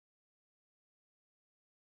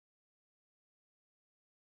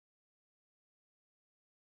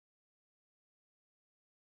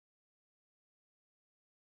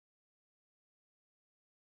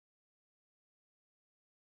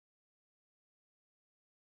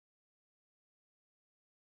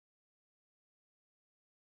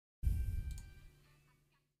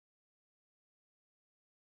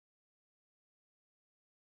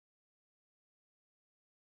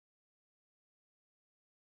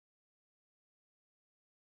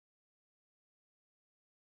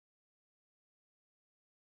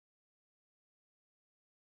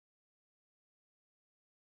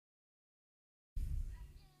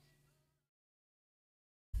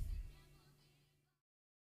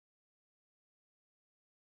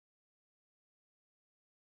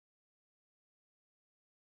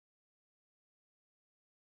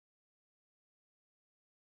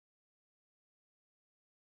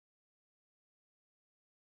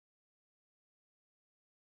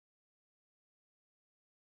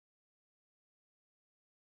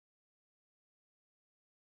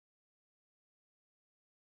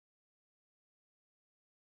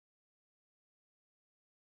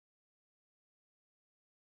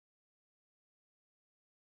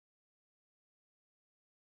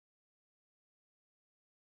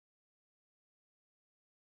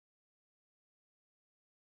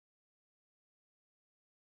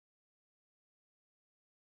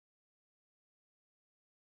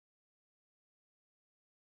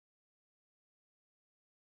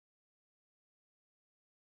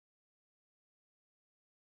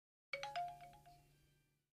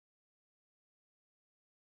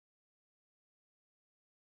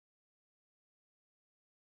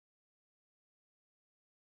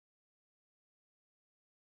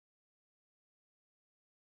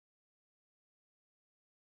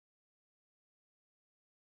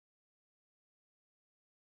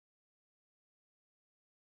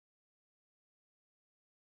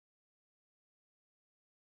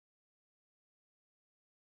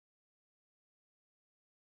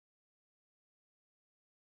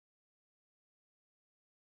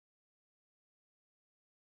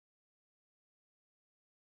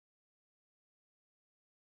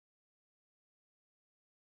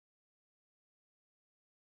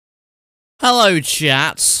Hello,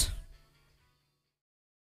 chat.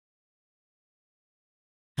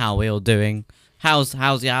 How are we all doing? How's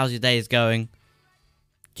your days going?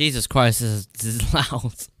 Jesus Christ, this is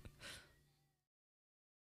loud.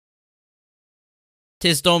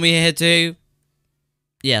 Tis Stormy here too.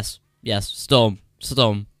 Yes, Storm.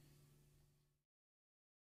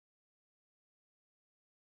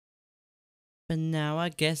 But now I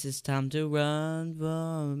guess it's time to run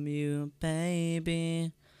from you,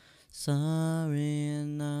 baby. Sorry,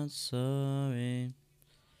 not sorry.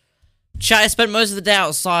 Chat, I spent most of the day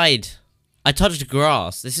outside. I touched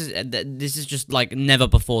grass. This is just like never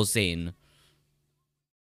before seen.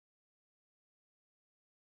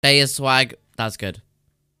 Bay is swag. That's good.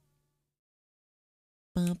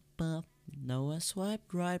 No, I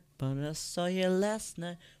swiped right, but I saw you last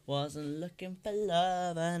night. Wasn't looking for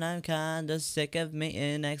love, and I'm kinda sick of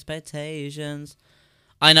meeting expectations.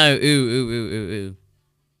 I know. Ooh.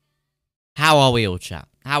 How are we all, chat?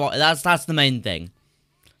 That's the main thing.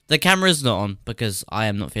 The camera's not on because I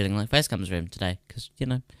am not feeling like facecam's room today. Because, you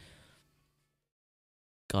know.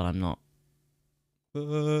 God, I'm not.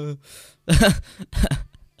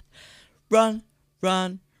 Run.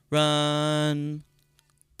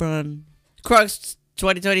 Crux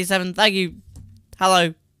 2027, thank you.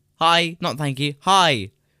 Hello. Hi. Not thank you.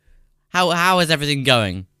 Hi. How is everything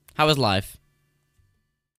going? How is life?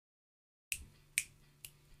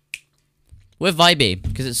 We're vibey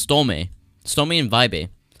because it's stormy. Stormy and vibey.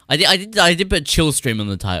 I did put chill stream on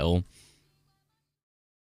the title.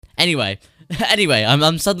 Anyway,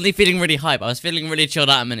 I'm suddenly feeling really hype. I was feeling really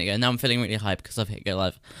chilled out a minute ago. Now I'm feeling really hype because I've hit go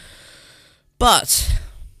live. But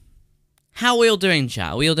how are we all doing,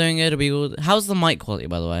 chat? Are we all doing good? Are we all... How's the mic quality,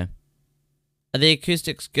 by the way? Are the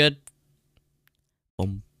acoustics good?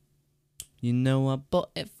 Boom. You know I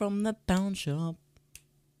bought it from the pound shop.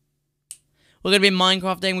 We're gonna be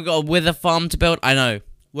Minecrafting. We've got a wither farm to build. I know.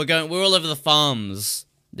 We're all over the farms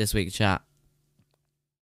this week, chat.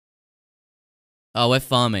 Oh, we're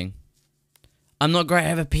farming. I'm not great. I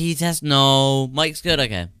have a PE test. No, Mike's good.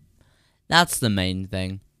 Okay, that's the main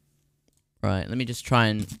thing. Right. Let me just try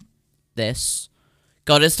and this.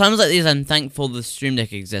 God, it's times like these I'm thankful the Stream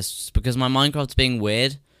Deck exists because my Minecraft's being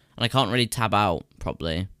weird and I can't really tab out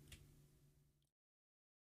properly.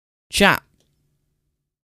 Chat.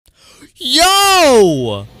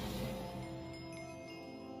 Yo!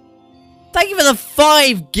 Thank you for the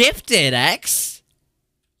 5 gifted, X.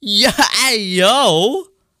 Yeah, hey, yo.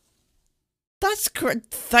 That's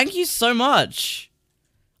correct. Thank you so much.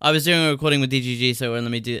 I was doing a recording with DGG, so let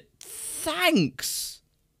me do it. Thanks.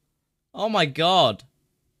 Oh my god.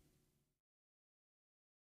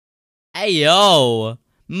 Hey, yo.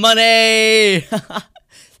 Money.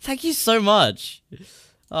 Thank you so much.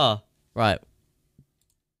 Oh, right.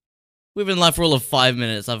 We've been live for all of 5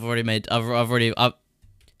 minutes.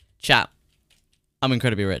 Chat. I'm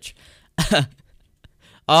incredibly rich.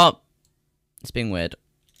 Oh, it's being weird.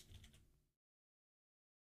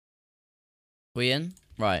 We in?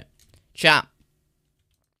 Right. Chat.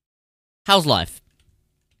 How's life?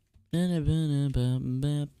 So,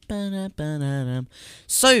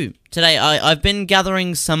 today I've been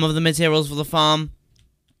gathering some of the materials for the farm.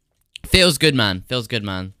 Feels good, man. Feels good,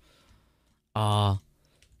 man. Ah.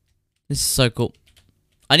 This is so cool.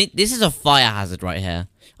 This is a fire hazard right here.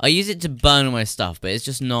 I use it to burn all my stuff, but it's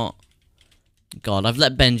just not... God, I've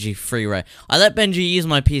let Benji free reign. I let Benji use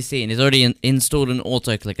my PC, and he's already installed an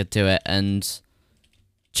auto-clicker to it, and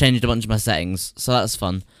changed a bunch of my settings, so that's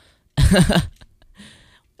fun.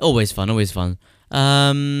 Always fun, always fun.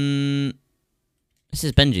 This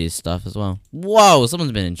is Benji's stuff as well. Whoa,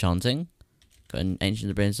 someone's been enchanting. Got an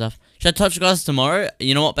ancient brain stuff. Should I touch grass tomorrow?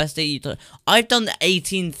 You know what, bestie? I've done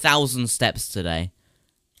 18,000 steps today.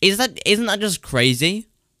 Isn't that just crazy?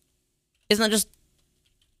 Isn't that just...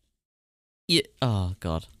 Yeah. Oh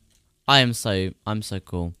god. I'm so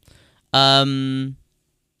cool.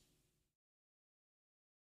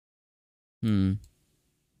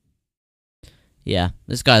 Yeah,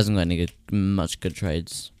 this guy hasn't got any much good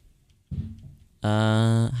trades.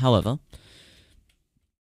 However,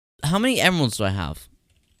 how many emeralds do I have?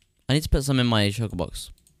 I need to put some in my choker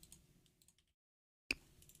box.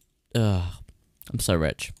 Ugh, I'm so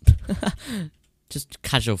rich. Just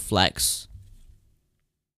casual flex.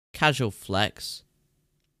 Casual flex.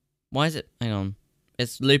 Why is it? Hang on.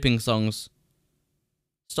 It's looping songs.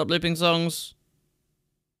 Stop looping songs.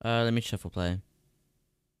 Let me shuffle play.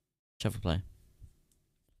 Shuffle play.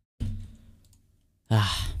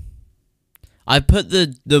 Ah. I put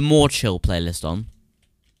the more chill playlist on.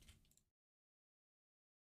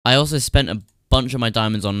 I also spent a bunch of my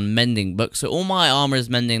diamonds on mending books, so all my armor is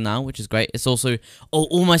mending now, which is great. It's also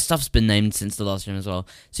all my stuff's been named since the last stream as well.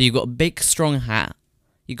 So you've got a big strong hat.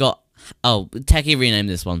 You got Techie renamed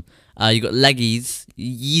this one. You got leggies,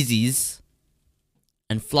 Yeezys,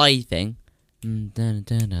 and fly thing.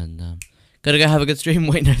 Gotta go have a good stream.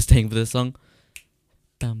 Wait, no, staying for this song.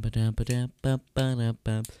 Bessie,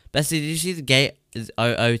 did you see the gate is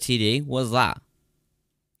OOTD? What is that?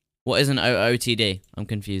 What is an OOTD? I'm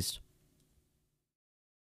confused.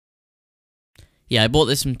 Yeah, I bought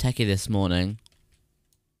this from Techie this morning.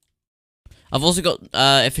 I've also got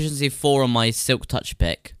efficiency 4 on my Silk Touch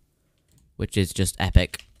pick, which is just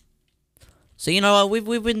epic. So you know what,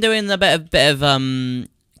 we've been doing a bit of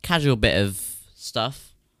casual bit of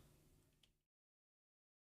stuff.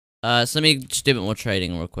 So let me just do a bit more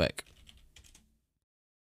trading real quick.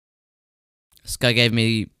 This guy gave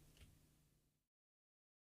me...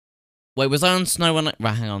 Wait, was I on snow when I...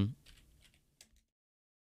 Right, hang on.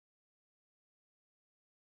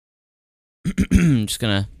 I'm just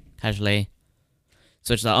gonna casually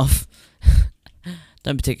switch that off.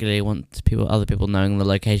 Don't particularly want other people knowing the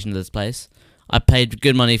location of this place. I paid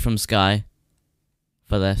good money from Sky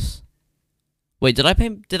for this. Wait, did I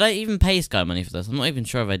even pay Sky money for this? I'm not even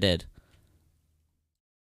sure if I did.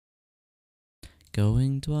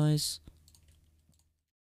 Going twice.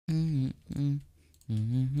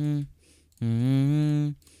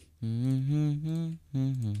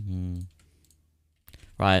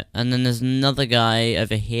 Right, and then there's another guy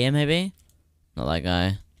over here, maybe? Not that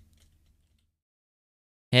guy.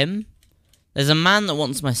 Him? There's a man that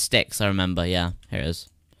wants my sticks, I remember. Yeah, here it is.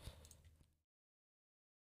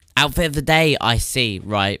 Outfit of the day, I see.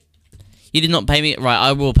 Right. You did not pay me. Right,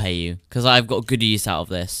 I will pay you, because I've got good use out of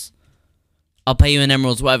this. I'll pay you in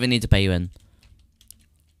emeralds, whatever I need to pay you in.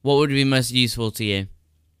 What would be most useful to you?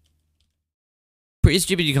 Pretty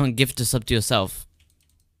stupid you can't gift a sub to yourself.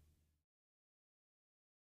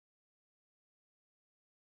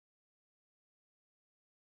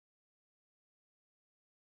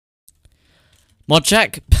 Mod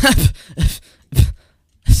check.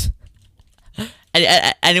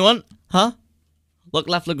 Anyone? Huh? Look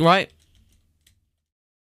left, look right.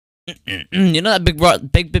 You know that big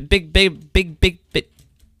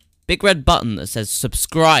red button that says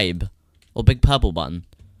subscribe, or big purple button?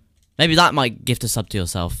 Maybe that might gift a sub to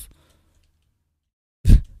yourself.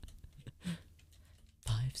 5,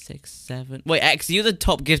 6, 7. Wait, X, you're the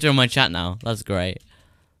top gifter on my chat now. That's great.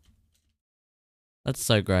 That's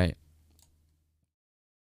so great.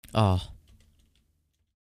 Oh.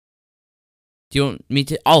 Do you want me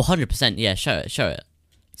to? Oh, 100%. Yeah, show it. Show it.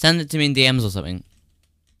 Send it to me in DMs or something.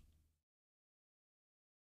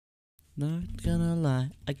 Not gonna lie,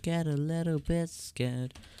 I get a little bit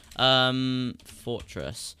scared.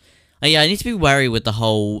 Fortress. Oh, yeah, I need to be wary with the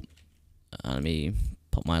whole... let me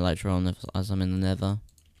pop my elytra on as I'm in the nether.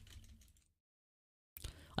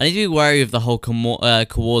 I need to be wary of the whole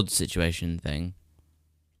coord situation thing.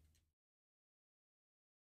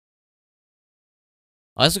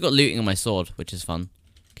 I also got looting on my sword, which is fun.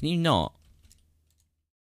 Can you not?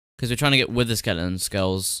 Because we're trying to get wither skeleton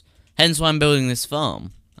skulls. Hence why I'm building this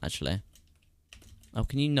farm, actually. Oh,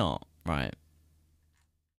 can you not? Right.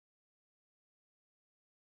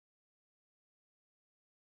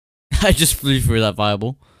 I just flew through that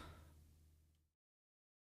fireball.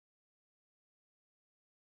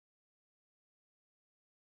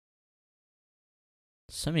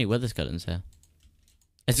 So many wither skeletons here.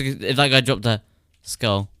 It's like I dropped a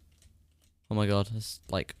skull. Oh my god, there's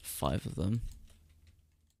like 5 of them.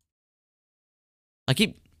 I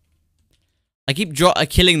keep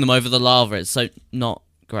killing them over the lava. It's so not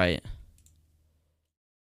great.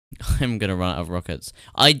 I'm gonna run out of rockets.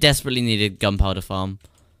 I desperately need a gunpowder farm.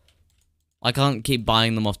 I can't keep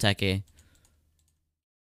buying them off Techie.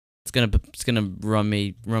 It's gonna run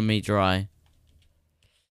me dry.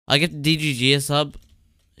 I get DGG a sub.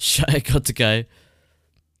 Shit, I got to go.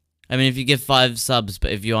 I mean, if you give 5 subs, but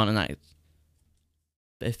if you aren't active,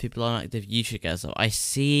 but if people aren't active, you should get a sub. I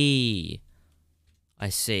see. I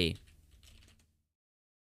see.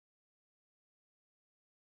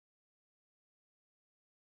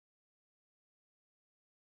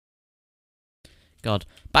 God,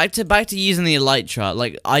 back to using the elytra.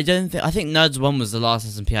 Like, I think Nerds 1 was the last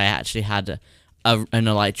SMP I actually had an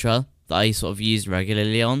elytra that I sort of used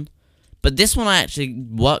regularly on. But this one I actually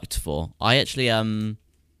worked for. I actually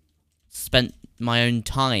spent my own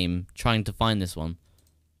time trying to find this one.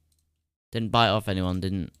 Didn't buy it off anyone,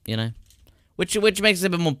 didn't, you know? Which makes it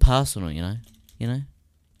a bit more personal, you know? You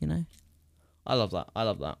know? I love that. I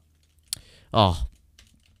love that. Oh.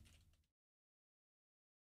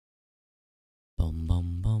 Bum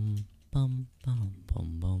bum bum bum bum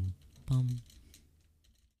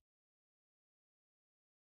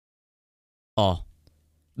Oh.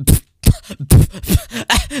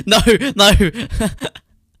 No, no.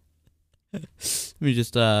 Let me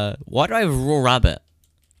just, why do I have a raw rabbit?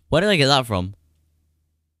 Where did I get that from?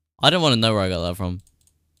 I don't want to know where I got that from.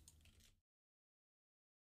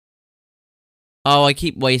 Oh, I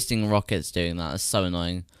keep wasting rockets doing that. That's so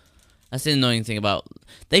annoying. That's the annoying thing about...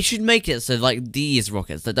 They should make it so, like, these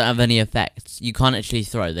rockets that don't have any effects, you can't actually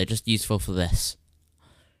throw. They're just useful for this.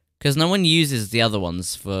 Because no one uses the other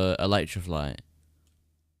ones for electroflight.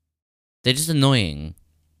 They're just annoying.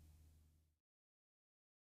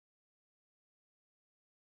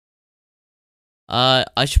 I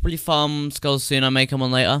should probably farm skulls soon. I may come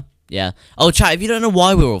on later. Yeah. Oh, chat, if you don't know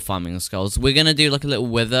why we're all farming skulls, we're gonna do, like, a little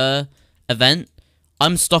wither event.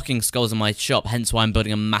 I'm stocking skulls in my shop, hence why I'm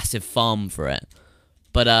building a massive farm for it.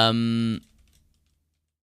 But,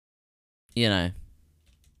 you know.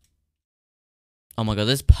 Oh my god,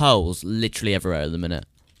 there's pearls literally everywhere at the minute.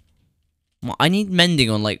 I need mending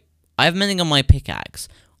on, like... I have mending on my pickaxe.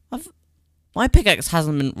 My pickaxe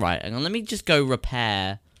hasn't been... Right, hang on, let me just go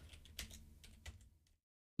repair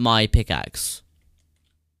my pickaxe.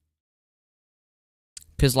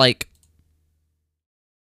 Because, like...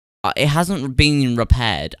 it hasn't been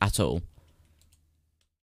repaired at all.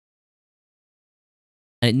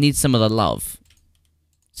 And it needs some of the love.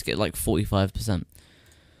 Let's get, like, 45%.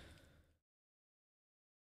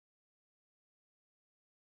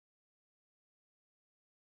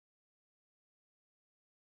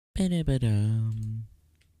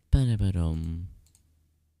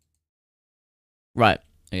 Right,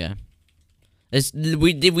 okay. This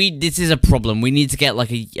is a problem. We need to get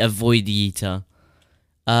like a void eater.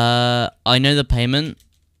 I know the payment.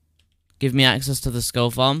 Give me access to the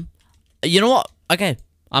skull farm. You know what? Okay,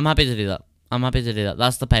 I'm happy to do that. I'm happy to do that.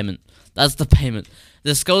 That's the payment. That's the payment.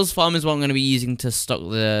 The skulls farm is what I'm going to be using to stock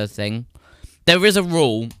the thing. There is a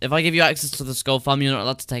rule. If I give you access to the skull farm, you're not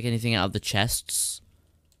allowed to take anything out of the chests.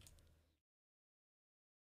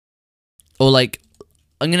 Or, like,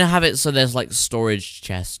 I'm gonna have it so there's, like, storage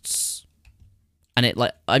chests. And it,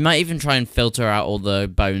 like, I might even try and filter out all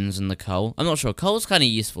the bones and the coal. I'm not sure. Coal's kind of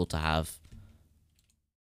useful to have.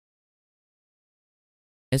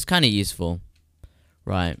 It's kind of useful.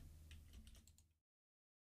 Right.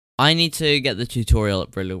 I need to get the tutorial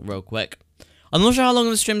up real quick. I'm not sure how long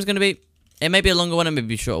the stream's gonna be. It may be a longer one, it may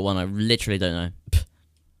be a shorter one. I literally don't know.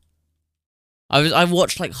 I've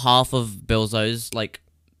watched, like, half of Bilzo's, like...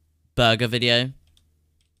 burger video,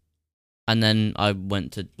 and then I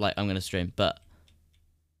went to, like, I'm gonna stream, but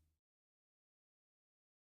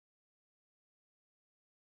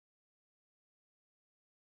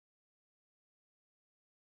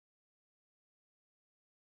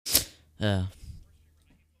yeah.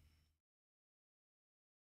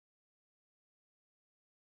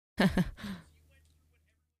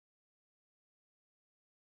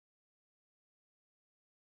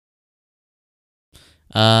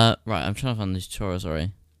 Right, I'm trying to find this tutorial,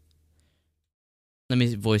 sorry. Let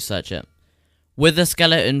me voice search it. With a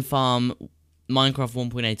skeleton farm,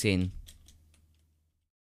 Minecraft 1.18.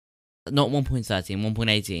 Not 1.13,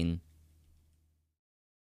 1.18.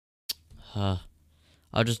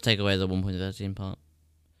 I'll just take away the 1.13 part.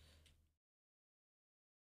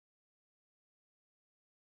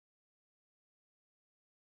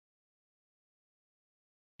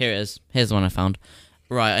 Here it is. Here's the one I found.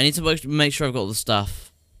 Right, I need to make sure I've got all the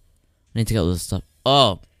stuff. I need to get all the stuff.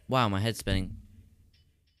 Oh, wow, my head's spinning.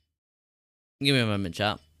 Give me a moment,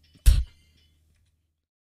 chat.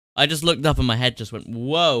 I just looked up and my head just went,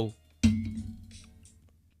 whoa.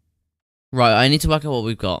 Right, I need to work out what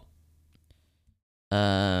we've got.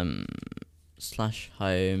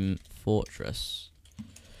 /home fortress.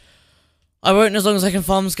 I won't as long as I can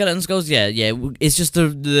farm skeleton skulls. Yeah. It's just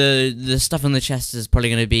the stuff in the chest is probably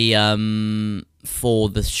going to be for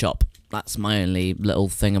the shop. That's my only little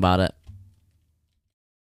thing about it.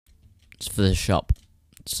 It's for the shop,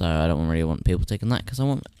 so I don't really want people taking that because I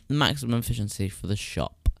want maximum efficiency for the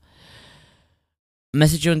shop.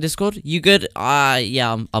 Message you on Discord. You good?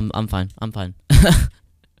 Yeah, I'm fine. I'm fine.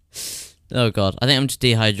 Oh god, I think I'm just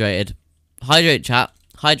dehydrated. Hydrate, chat.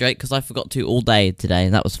 Hydrate, because I forgot to all day today.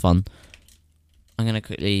 That was fun. I'm gonna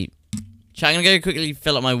quickly... Chat, I'm gonna go quickly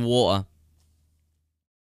fill up my water.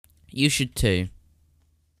 You should too.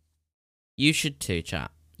 You should too,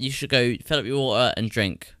 chat. You should go fill up your water and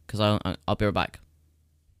drink, because I'll be right back.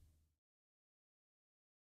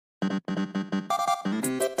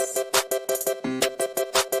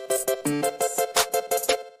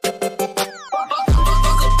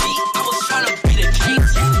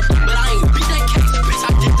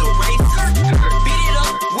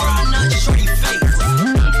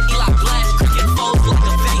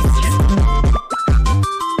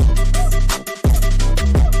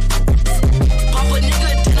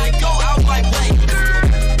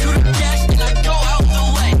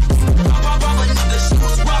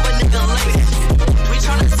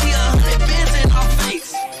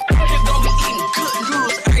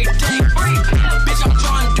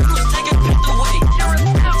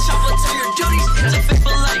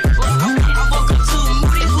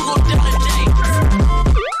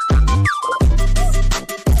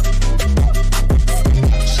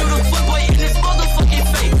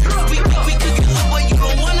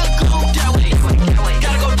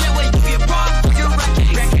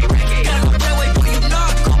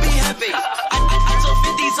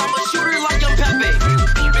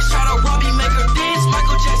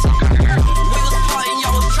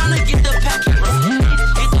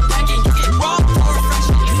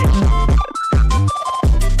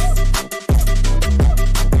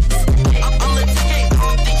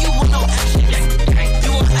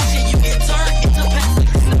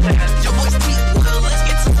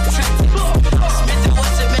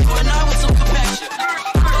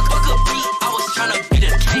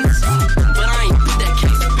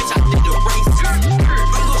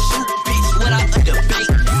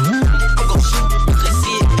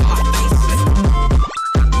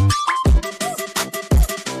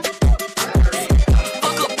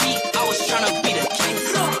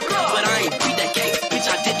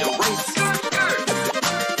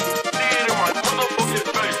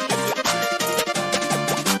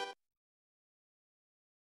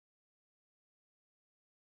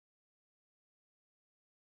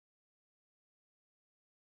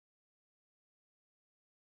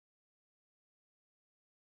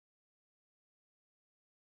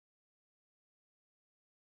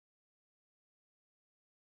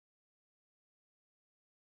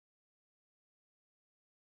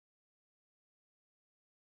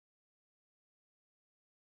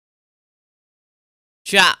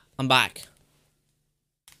 Chat, I'm back.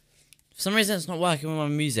 For some reason, it's not working with my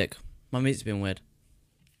music. My music's being weird.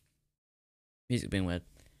 Music being weird.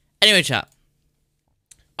 Anyway, chat.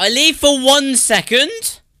 I leave for 1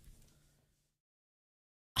 second.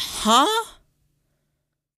 Huh?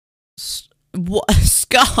 What?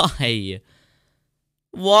 Sky?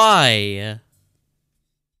 Why?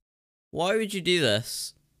 Why would you do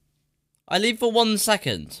this? I leave for 1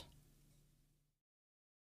 second.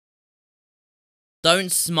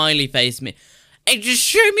 Don't smiley face me. Hey, just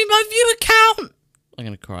show me my view account. I'm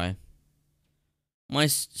gonna cry. My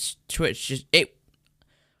Twitch just...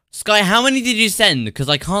 Sky, how many did you send? Because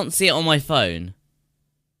I can't see it on my phone.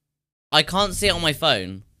 I can't see it on my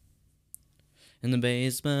phone. In the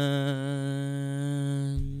basement.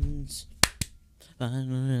 Cause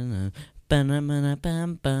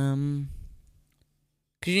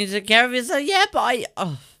you need to take care of yourself? Yeah, but I...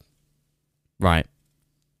 Oh. Right.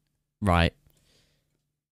 Right.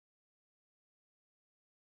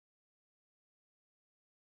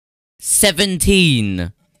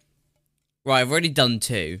 $17. Right, I've already done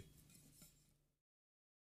 2.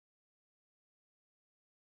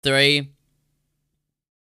 3.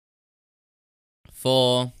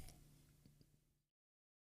 4.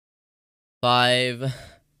 5.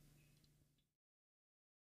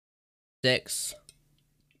 6.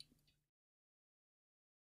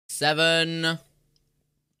 7.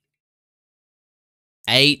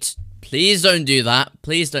 8. Please don't do that.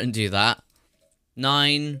 Please don't do that.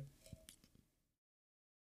 9.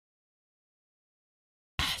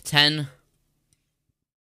 10.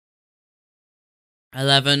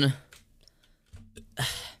 11.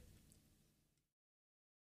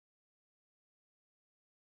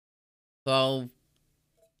 12.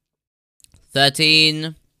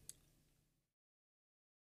 13.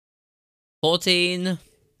 14.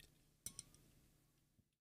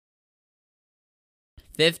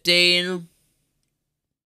 15.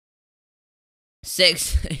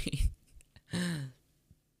 16.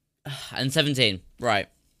 And 17. Right.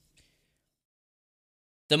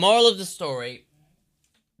 The moral of the story,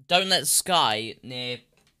 don't let Sky near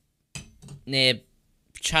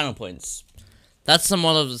channel points. That's the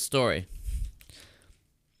moral of the story.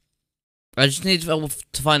 I just need to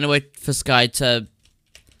find a way for Sky to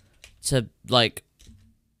like...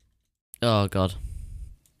 Oh, God.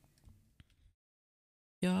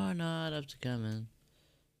 You're not up to coming.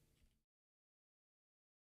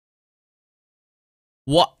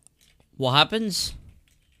 What? What happens?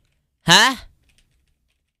 Huh?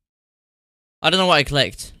 I don't know what I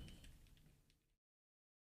clicked.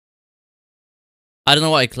 I don't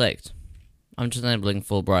know what I clicked. I'm just enabling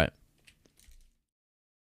full bright.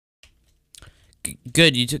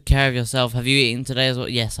 Good, you took care of yourself. Have you eaten today as well?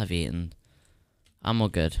 Yes, I've eaten. I'm all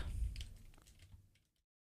good.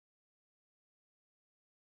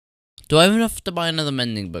 Do I even have to buy another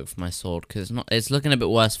mending book for my sword? Because it's looking a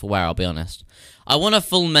bit worse for wear, I'll be honest. I want a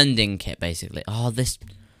full mending kit, basically. Oh, this...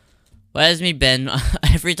 Where's me bin?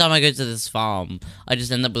 Every time I go to this farm, I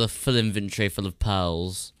just end up with a full inventory full of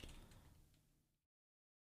pearls.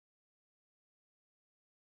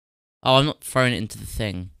 Oh, I'm not throwing it into the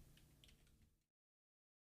thing.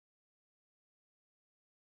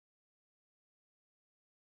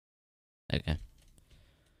 Okay.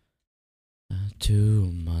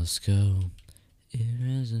 To Moscow.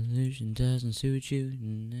 Irresolution doesn't suit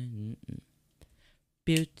you.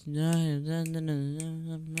 Beauty. I don't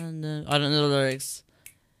know the lyrics.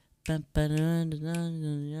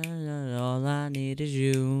 All I need is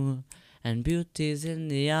you. And beauty's in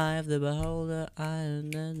the eye of the beholder. I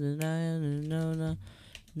know.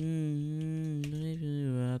 Leave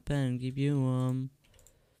you up and keep you warm.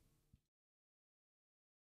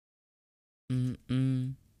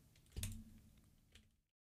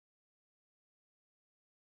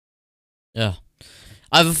 Yeah.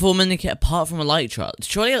 I have a full mini kit apart from Elytra.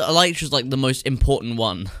 Surely Elytra's like the most important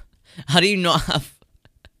one. How do you not have...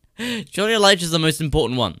 Surely Elytra's the most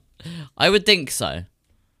important one. I would think so.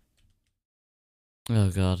 Oh,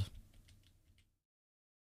 God.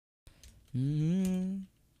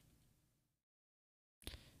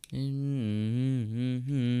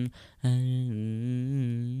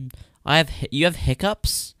 You have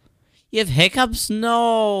hiccups? You have hiccups?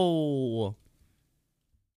 No!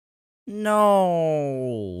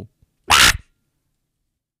 No!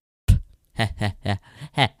 How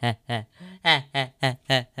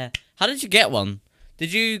did you get one?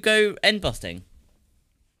 Did you go end busting?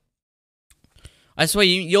 I swear,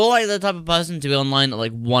 you're like the type of person to be online at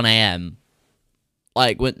like 1 AM.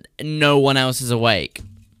 Like, when no one else is awake.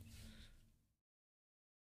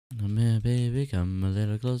 Come here, baby, come a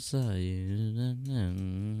little closer.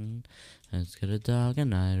 Let's get a dog,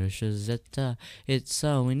 an Irish Rosetta. It's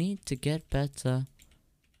so we need to get better.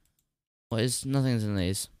 What is nothing's in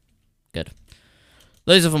these? Good.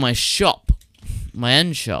 Those are for my shop, my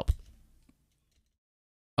end shop.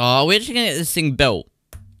 We're actually gonna get this thing built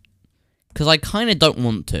because I kind of don't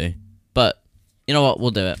want to, but you know what?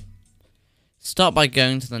 We'll do it. Start by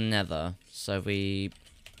going to the Nether. So we're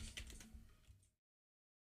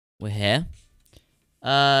here.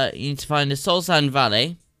 You need to find a Soul Sand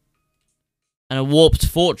Valley and a warped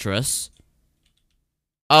fortress.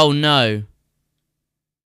 Oh no.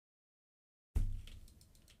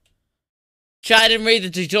 Chat, I didn't read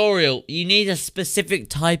the tutorial. You need a specific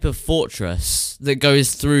type of fortress that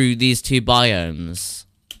goes through these two biomes.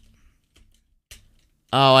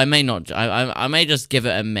 Oh, I may not. I may just give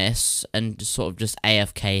it a miss and just sort of just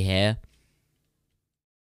AFK here.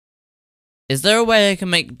 Is there a way I can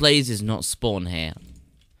make blazes not spawn here?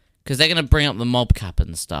 Because they're going to bring up the mob cap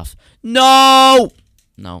and stuff. No!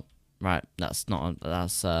 No. Right. That's not...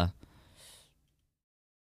 That's, Oh,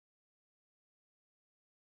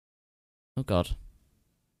 God.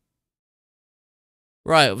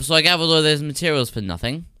 Right. So I gathered all those materials for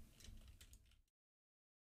nothing.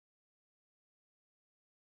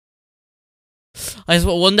 I just...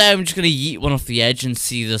 One day I'm just going to yeet one off the edge and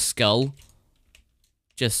see the skull.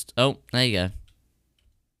 Just... Oh, there you go.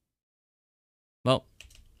 Well...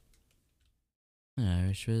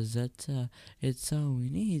 Irish Rosetta, it's all we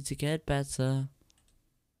need to get better.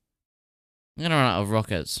 I'm gonna run out of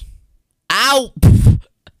rockets. Ow!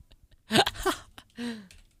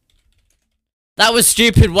 That was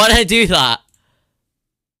stupid, why did I do that?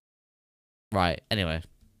 Right, anyway.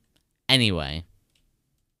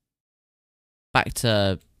 Back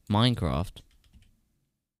to Minecraft.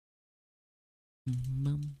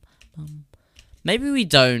 Maybe we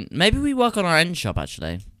don't. Maybe we work on our end shop,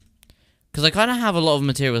 actually. Because I kind of have a lot of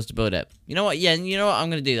materials to build it. You know what? Yeah, you know what? I'm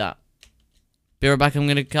going to do that. Be right back. I'm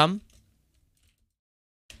going to come.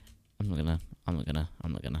 I'm not gonna. I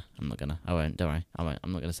won't. Don't worry.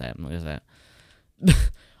 I'm not going to say it.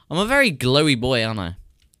 I'm a very glowy boy, aren't I?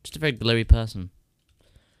 Just a very glowy person.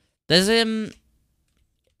 There's, isn't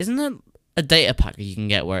there a data pack you can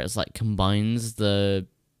get where it's, like, combines the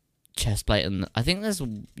chest plate and... I think there's...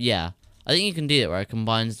 Yeah. I think you can do it where it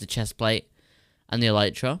combines the chest plate and the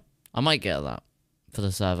elytra. I might get that for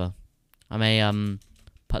the server. I may,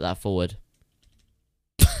 put that forward.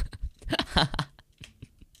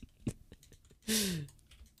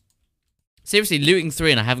 Seriously, looting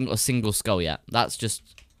 3 and I haven't got a single skull yet. That's just...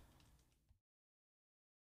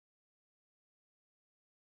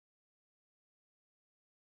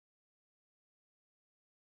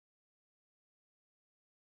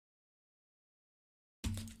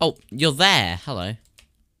 Oh, you're there. Hello.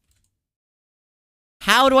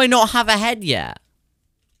 How do I not have a head yet?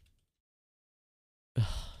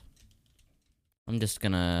 I'm just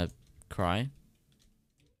gonna cry.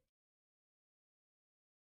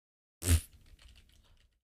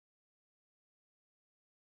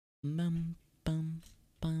 Bum, bum,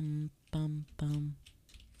 bum, bum, bum.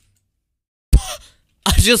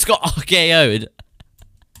 I just got RKO'd.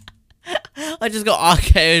 I just got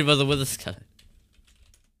RKO'd by the wither skeleton.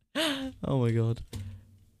 Oh my god.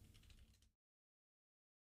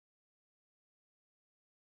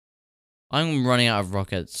 I'm running out of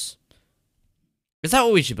rockets. Is that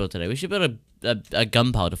what we should build today? We should build a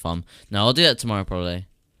gunpowder farm. No, I'll do that tomorrow probably.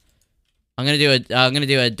 I'm gonna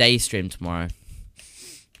do a day stream tomorrow.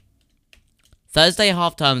 Thursday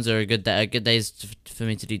half times are a good days for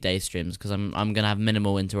me to do day streams because I'm gonna have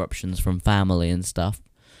minimal interruptions from family and stuff,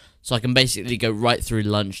 so I can basically go right through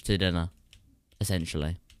lunch to dinner,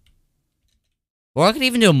 essentially. Or I could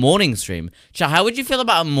even do a morning stream. Chat, how would you feel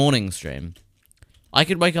about a morning stream? I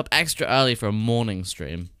could wake up extra early for a morning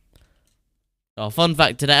stream. Oh, fun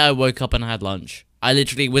fact, today I woke up and had lunch. I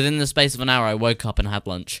literally, within the space of an hour, I woke up and had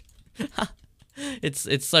lunch.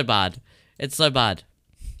 It's so bad. It's so bad.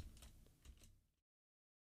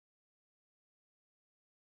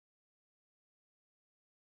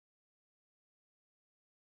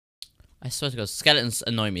 I swear to God, skeletons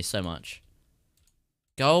annoy me so much.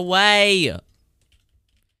 Go away!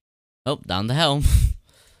 Oh, down the hill.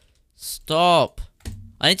 Stop.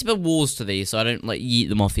 I need to build walls to these so I don't, like, yeet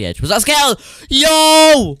them off the edge. Was that a skull?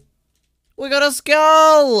 Yo! We got a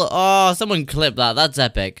skull! Oh, someone clip that. That's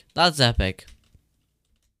epic. That's epic.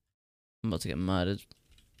 I'm about to get murdered.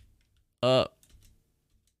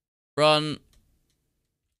 Run.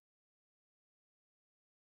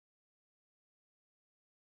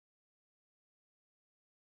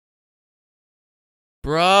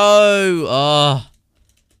 Bro! Oh.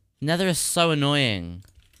 Nether is so annoying.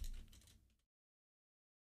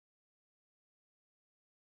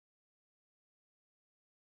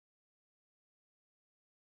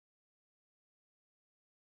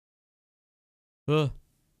 Ugh.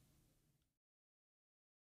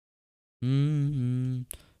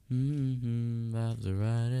 Have the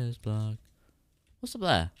rightest block. What's up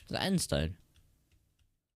there? Is that endstone?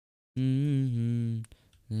 In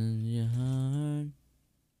your heart.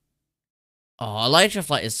 Oh, Elytra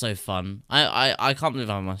Flight is so fun. I can't believe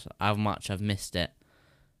how much I've missed it.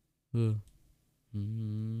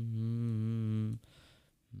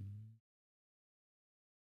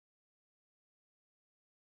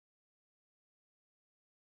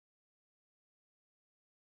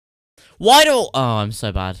 Why do? Oh, I'm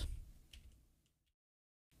so bad.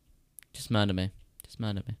 Just murder me. Just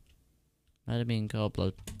murder me. Murder me in cold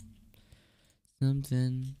blood.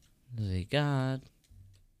 Something they got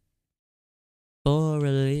for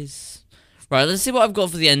release. Right, let's see what I've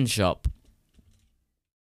got for the end shop.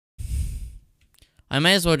 I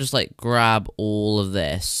may as well just like grab all of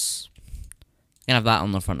this. Can have that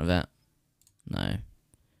on the front of it. No,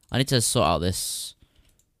 I need to sort out this.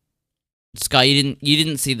 Sky, you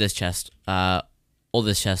didn't see this chest. Or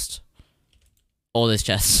this chest. Or this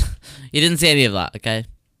chest. You didn't see any of that, okay?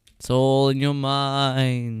 It's all in your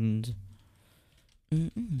mind.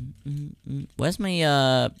 Where's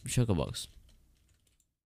my sugar box?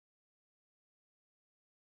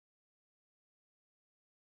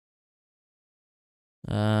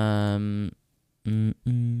 Over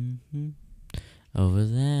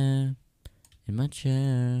there in my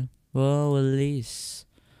chair. Whoa, Elise.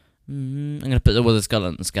 I'm gonna put the wither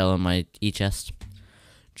skeleton skull on my e-chest,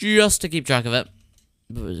 just to keep track of it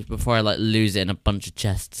before I like lose it in a bunch of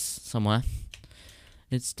chests somewhere.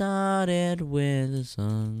 It started with a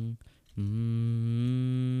song.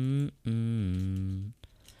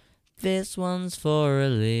 This one's for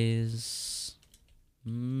Elise.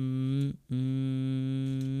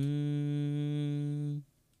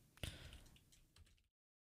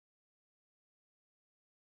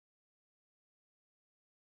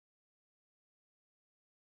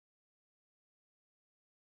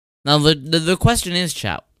 Now the question is,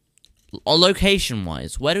 chat, location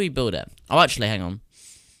wise, where do we build it? Oh, actually, hang on.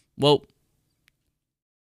 Well,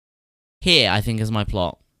 here I think is my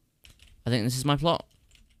plot. I think this is my plot.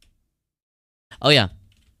 Oh yeah.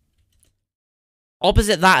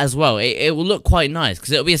 Opposite that as well, it will look quite nice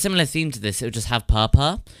because it'll be a similar theme to this. It'll just have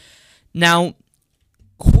purple. Now,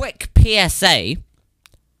 quick PSA.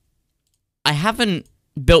 I haven't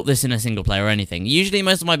built this in a single player or anything. Usually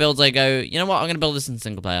most of my builds I go, you know what, I'm going to build this in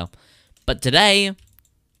single player. But today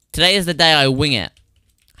is the day I wing it.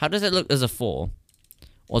 How does it look as a 4?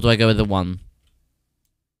 Or do I go with a 1?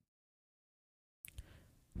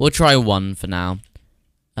 We'll try 1 for now.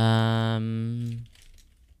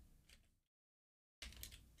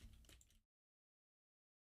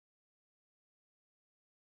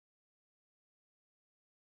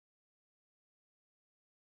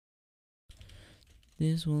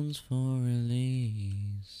 This one's for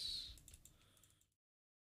release.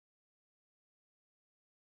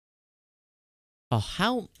 Oh,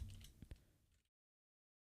 how?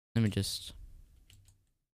 Let me just.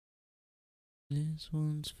 This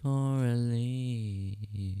one's for release.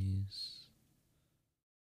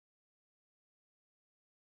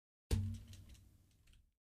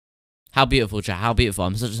 How beautiful, chat. How beautiful.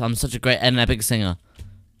 I'm such a great and epic singer.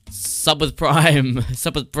 Sub with Prime.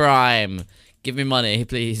 Sub with Prime. Give me money,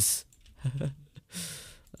 please.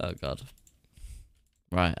 Oh god.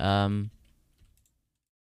 Right,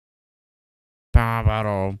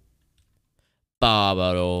 Barbaro.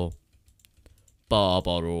 Barbaro.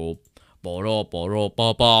 Barbaro. Boro boro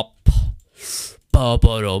bop.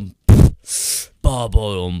 Barbarum.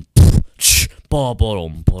 Barbarum.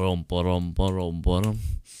 Barbarum. Barum barum barum barum.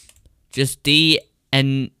 Just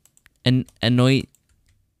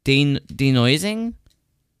denoising?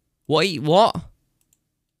 What?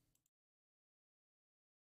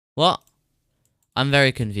 What? I'm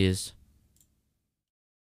very confused.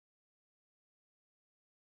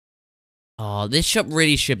 Oh, this shop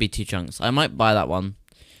really should be 2 chunks. I might buy that one.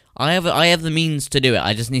 I have the means to do it.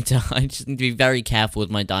 I just need to be very careful with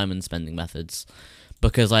my diamond spending methods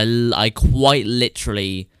because I quite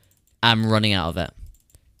literally am running out of it.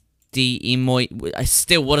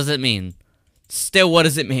 Still, what does it mean? Still, what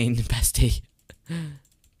does it mean, bestie?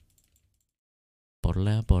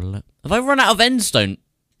 Bottle. Have I run out of endstone?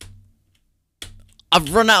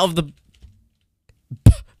 I've run out of the...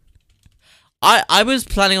 I was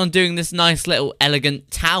planning on doing this nice little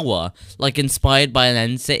elegant tower, like inspired by an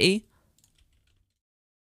end city.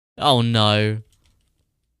 Oh no.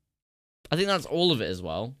 I think that's all of it as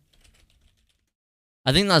well.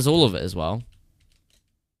 I think that's all of it as well.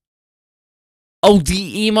 Oh,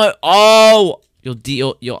 de-emo. Oh!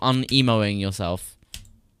 You're un-emoing yourself.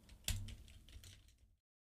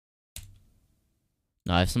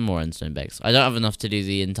 No, I have some more endstone bakes. I don't have enough to do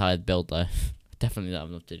the entire build, though. Definitely don't have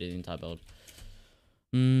enough to do the entire build.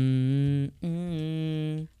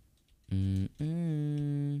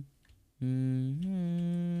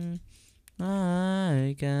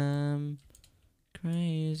 I am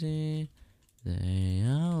crazy. They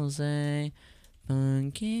all say,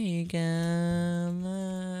 funky Galileo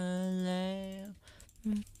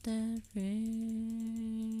with the freedom.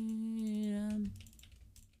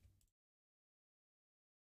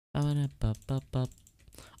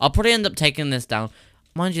 I'll probably end up taking this down.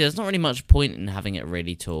 Mind you, there's not really much point in having it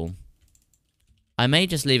really tall. I may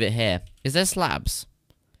just leave it here. Is there slabs?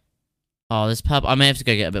 Oh, there's purple. I may have to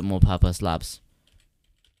go get a bit more purple slabs.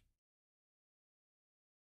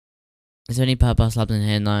 Is there any purple slabs in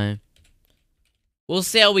here? No. We'll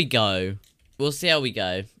see how we go. We'll see how we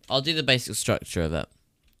go. I'll do the basic structure of it.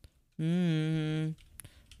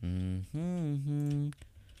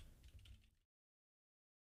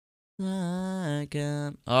 Like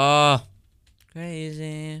oh,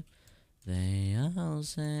 crazy. They all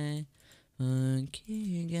say,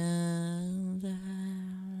 funky girl.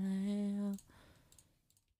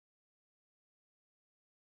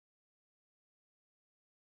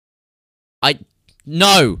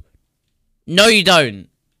 No, you don't.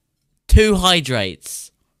 2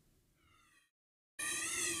 hydrates.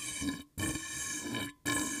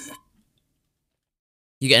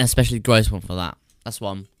 You get an especially gross one for that. That's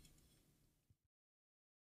 1.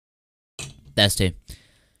 There's 2.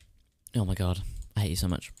 Oh my god. I hate you so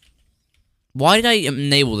much. Why did I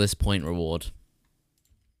enable this point reward?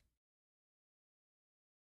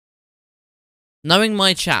 Knowing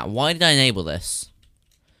my chat, why did I enable this?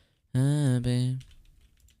 Babe.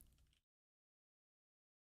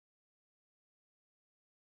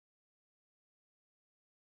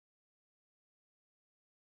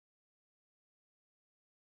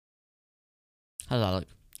 How does that look?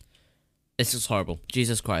 This is horrible.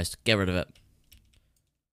 Jesus Christ. Get rid of it.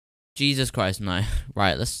 Jesus Christ, no.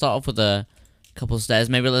 Right, let's start off with a couple of stairs.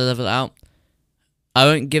 Maybe let's level it out. I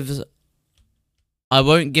won't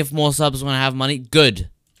give more subs when I have money. Good.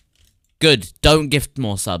 Good. Don't gift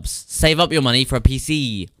more subs. Save up your money for a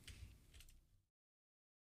PC.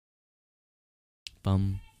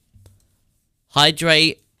 Bum.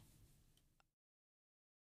 Hydrate.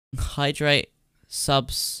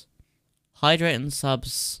 Subs. Hydrate and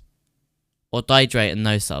subs. Or dihydrate and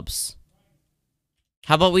no subs.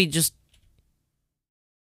 How about we just...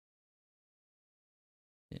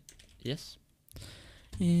 Yes?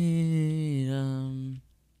 Oh,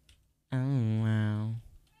 wow.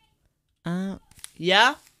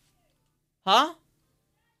 Yeah? Huh?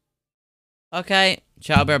 Okay.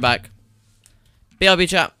 Chat, I'll be right back. BRB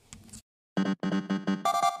chat.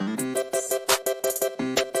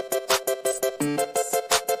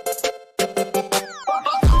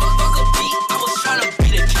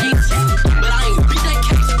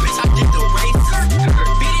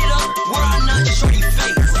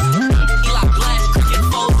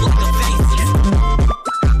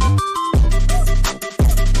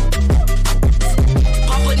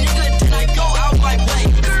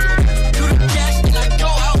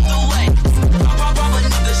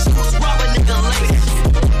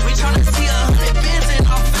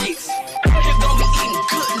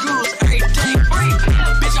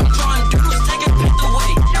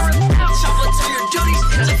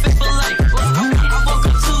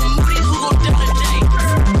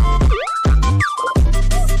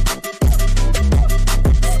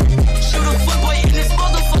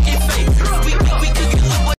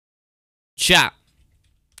 Chat.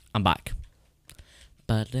 I'm back.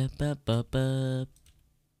 I'm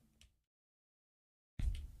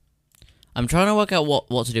trying to work out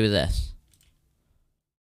what to do with this.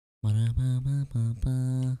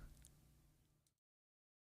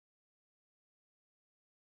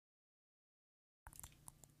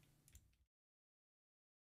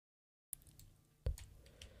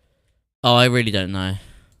 Oh, I really don't know.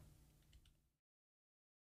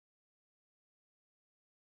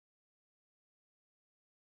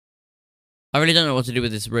 I really don't know what to do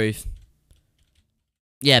with this roof.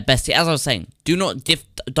 Yeah, bestie, as I was saying, don't give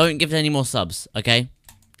any more subs, okay?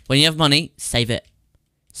 When you have money, save it.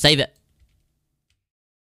 Save it.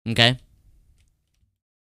 Okay?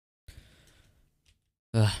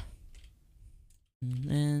 Ugh.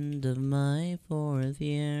 End of my 4th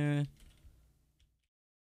year.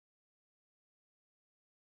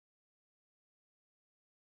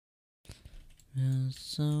 was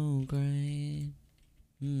so great.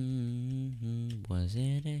 Was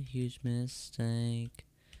it a huge mistake?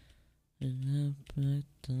 I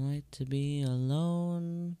like to be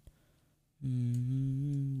alone.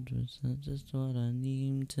 Was that just what I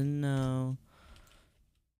need to know?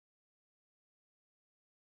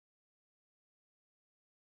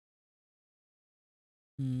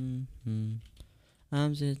 I'm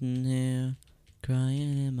sitting here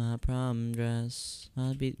crying in my prom dress.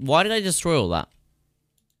 Why did I destroy all that?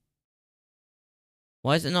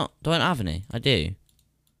 Why is it not? Do I not have any? I do.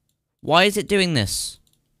 Why is it doing this?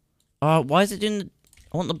 Why is it doing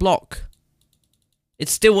I want the block. It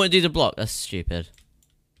still won't do the block. That's stupid.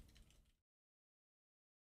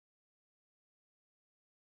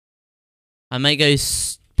 I may go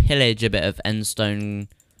pillage a bit of endstone.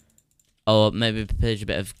 Or maybe pillage a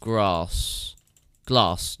bit of grass.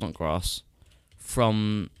 Glass, not grass.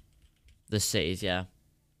 From the cities, yeah.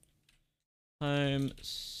 Home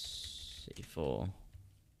C4.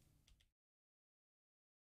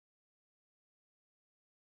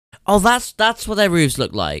 Oh, that's what their roofs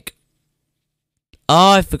look like.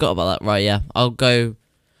 Oh, I forgot about that. Right, yeah. I'll go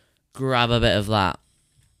grab a bit of that.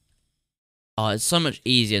 Oh, it's so much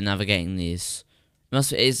easier navigating these.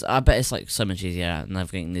 I bet it's like so much easier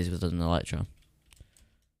navigating these with an Elytra.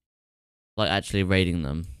 Like actually raiding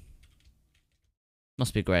them.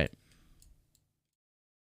 Must be great.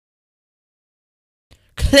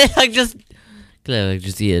 Clearly I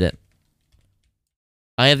just eated it.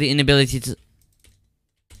 I have the inability to...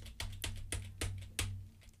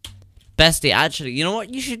 Bestie, actually, you know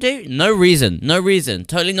what you should do? No reason.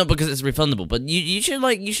 Totally not because it's refundable, but you should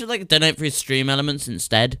donate for his stream elements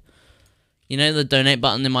instead. You know the donate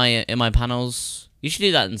button in my panels? You should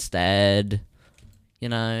do that instead. You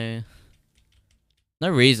know. No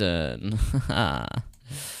reason. I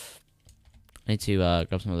need to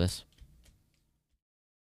grab some of this.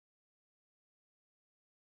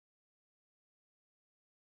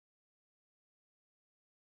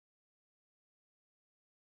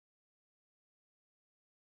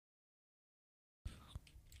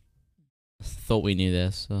 Thought we knew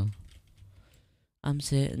this, so. I'm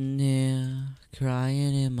sitting here,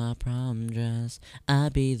 crying in my prom dress.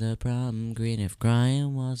 I'd be the prom queen if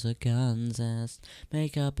crying was a contest.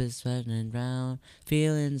 Makeup is sweating round,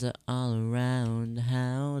 feelings are all around.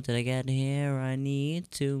 How did I get here? I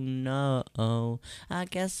need to know. I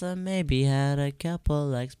guess I maybe had a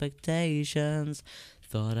couple expectations.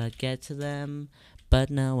 Thought I'd get to them, but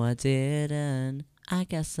no I didn't. I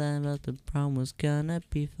guess I thought the prom was gonna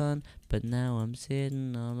be fun, but now I'm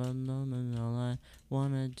sitting all alone and all I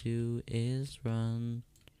wanna do is run.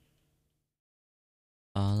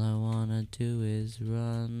 All I wanna do is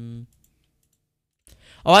run.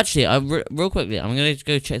 Oh, actually, real quickly, I'm gonna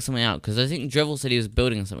go check something out, because I think Drivel said he was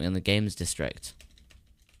building something in the games district.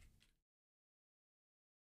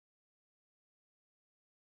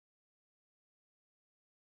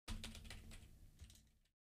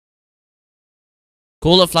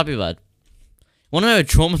 Call it Flappy Bird. Wanna know a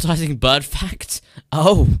traumatizing bird fact?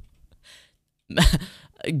 Oh.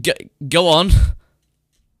 Go on.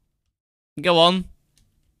 Go on.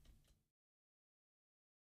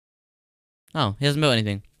 Oh, he hasn't built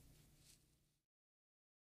anything.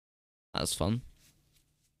 That's fun.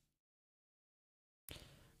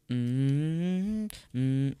 Bum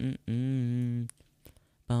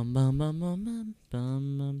bum bum bum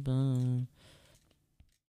bum bum bum.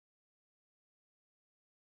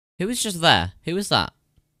 Who was just there? Who was that?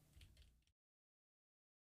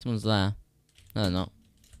 Someone's there. No, they're not.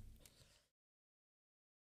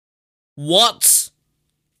 What?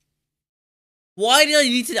 Why did I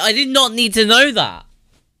need to? I did not need to know that.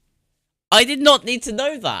 I did not need to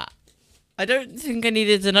know that. I don't think I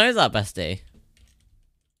needed to know that, bestie.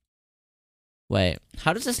 Wait,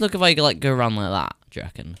 how does this look if I like go around like that? Do you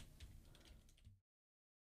reckon?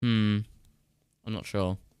 I'm not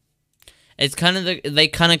sure. It's kind of they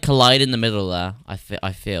kind of collide in the middle there. I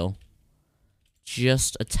feel.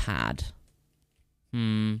 Just a tad.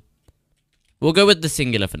 We'll go with the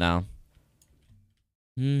singular for now.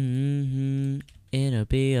 It'll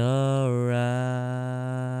be alright.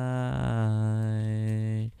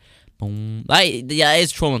 Boom. Yeah,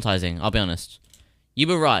 it's traumatizing. I'll be honest. You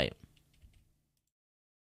were right.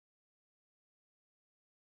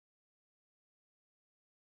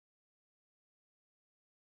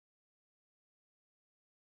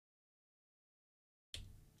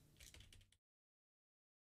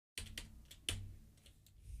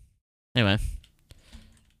 Anyway.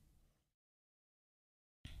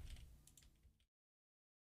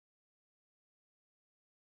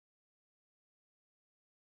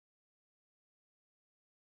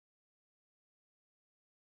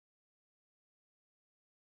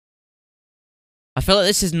 I feel like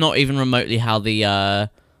this is not even remotely how the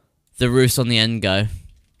roofs on the end go.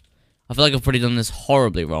 I feel like I've probably done this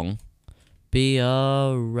horribly wrong. Be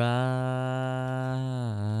alright.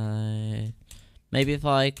 Maybe if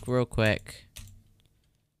I, real quick,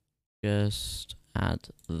 just add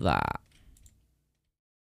that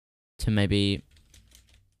to maybe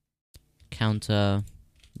counter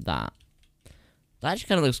that. That actually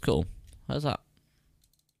kind of looks cool. How's that?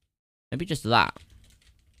 Maybe just that.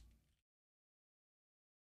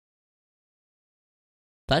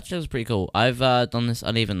 That actually looks pretty cool. I've done this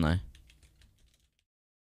uneven though.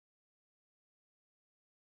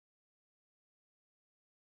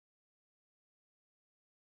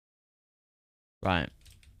 Right.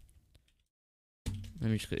 Let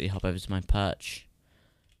me just quickly hop over to my perch.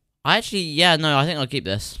 I actually, yeah, no, I think I'll keep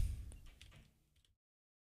this.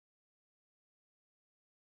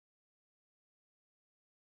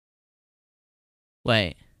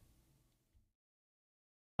 Wait.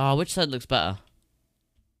 Oh, which side looks better?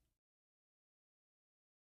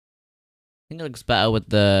 I think it looks better with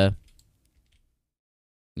the...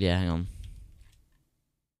 Yeah, hang on.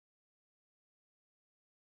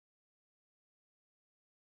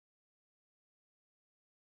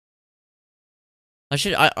 I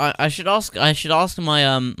should ask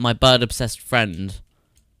my my bird obsessed friend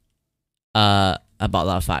about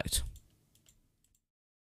that fact.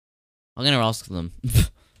 I'm gonna ask them.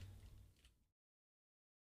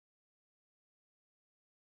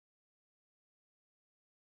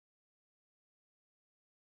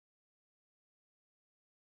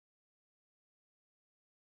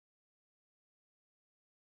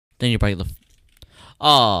 Then you break the...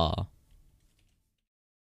 Oh.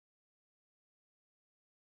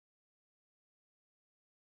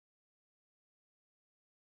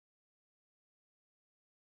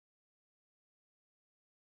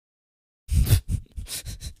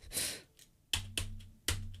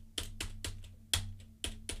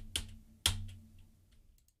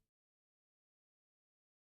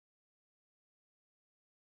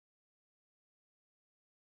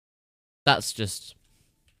 That's just...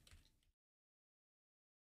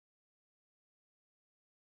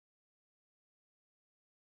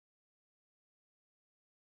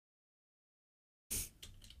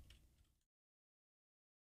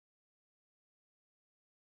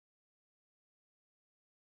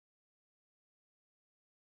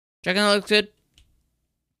 Do you reckon that looks good?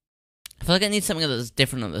 I feel like I need something that's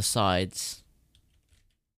different on the sides.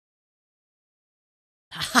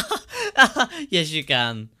 Yes, you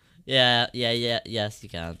can. Yeah, yes, you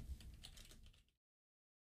can.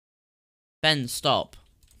 Ben, stop.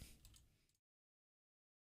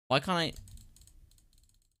 Why can't I...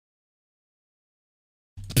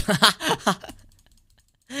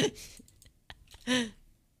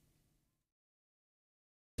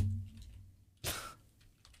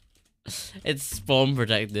 It's spawn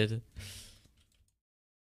protected.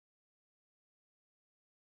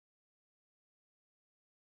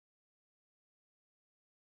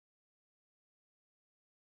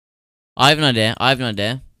 I have an idea. I have an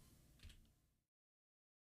idea.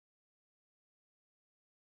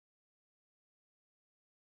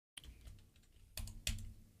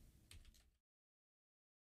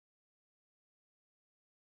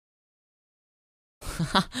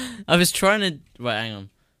 I was trying to... Wait, hang on.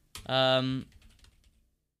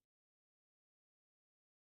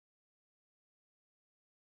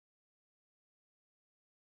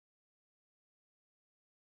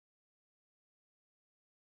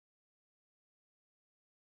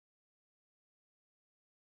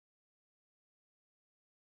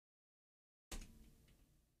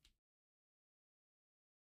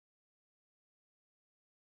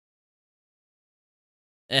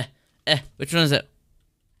 Which one is it?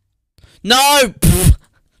 No!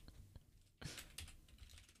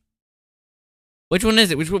 Which one is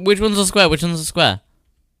it? Which one's the square? Which one's the square?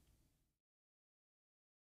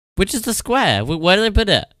 Which is the square? Where did I put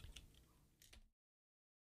it?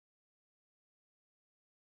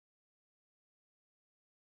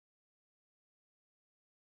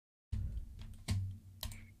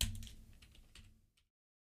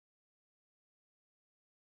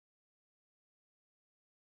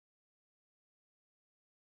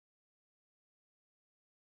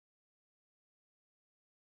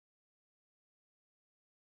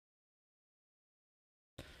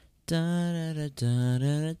 Da da da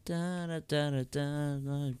da da da da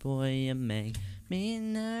da. Boy, you make me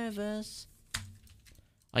nervous.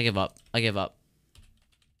 I give up. I give up.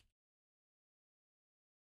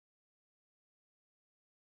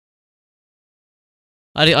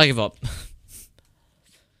 I give up.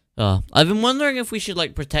 I've been wondering if we should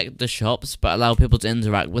like protect the shops but allow people to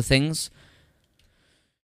interact with things.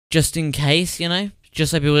 Just in case, you know?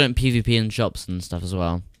 Just so people don't PvP in shops and stuff as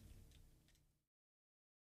well.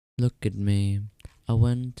 Look at me. I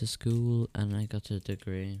went to school and I got a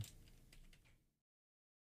degree.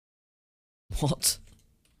 What?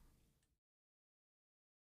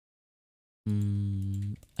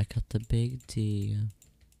 I got the big D.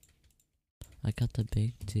 I got the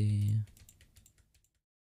big D.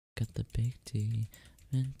 Got the big D.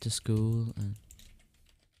 Went to school and...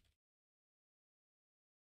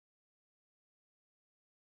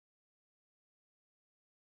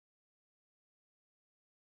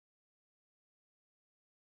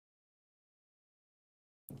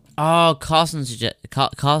 Oh, Carsten suggested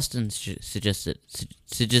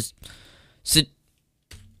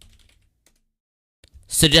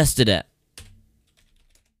suggested it.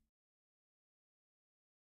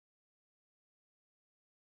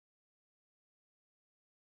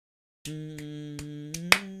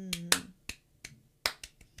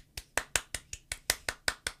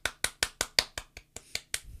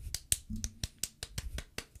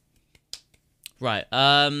 Right,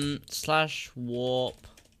 slash warp.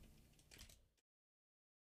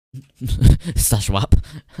 Slash warp.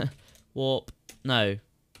 Warp. No.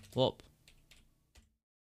 Warp.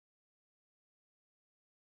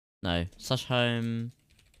 No. Slash home.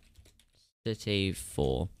 City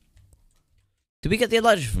 4. Did we get the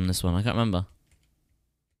Elijah from this one? I can't remember.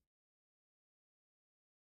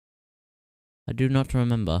 I do not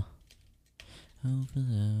remember. Over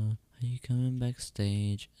there. Are you coming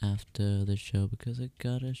backstage after the show? Because I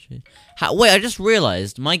got a shit. Wait, I just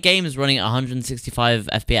realized my game is running at 165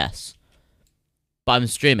 FPS. But I'm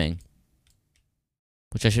streaming.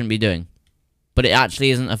 Which I shouldn't be doing. But it actually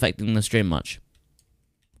isn't affecting the stream much.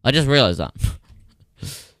 I just realized that.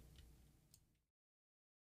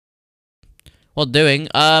 What doing?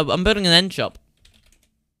 I'm building an end shop.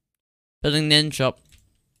 Building an end shop.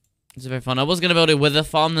 It's very fun. I was gonna build a wither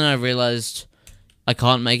farm, then I realized I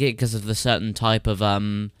can't make it because of the certain type of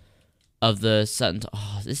the certain.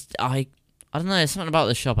 Oh, this I don't know. There's something about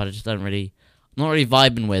the shop I just don't really. I'm not really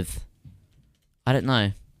vibing with. I don't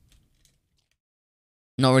know.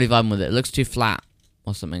 Not really vibing with it. It looks too flat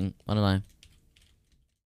or something. I don't know.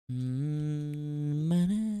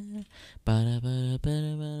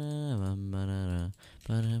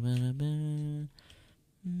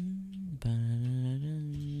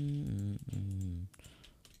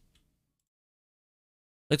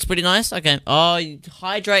 Looks pretty nice. Okay. Oh,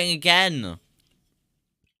 hydrating again.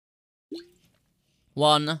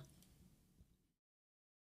 1,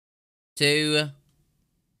 2,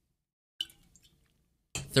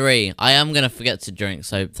 3. I am gonna forget to drink,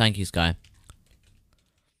 so thank you, Sky.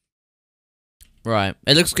 Right.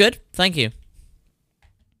 It looks good. Thank you.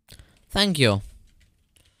 Thank you.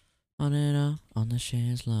 On and on the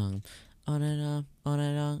shares long. On and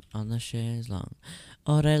on on the shares long.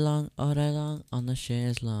 All day long on the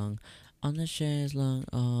shares long. On the shares long,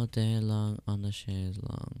 all day long, on the shares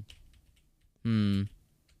long.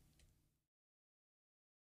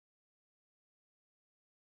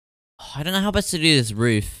 Oh, I don't know how best to do this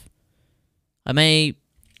roof. I may...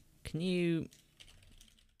 Can you...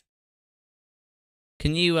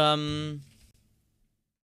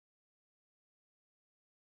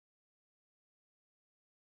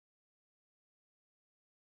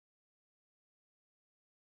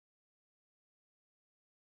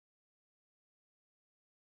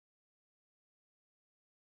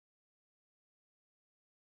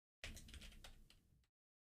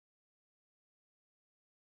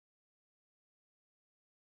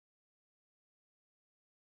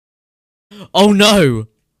 Oh no!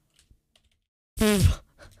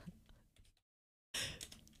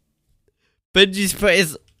 Benji's put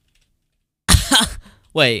his...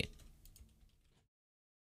 Wait.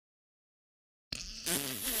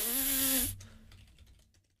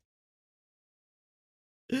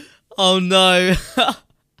 Oh no!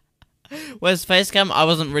 Where's Facecam? I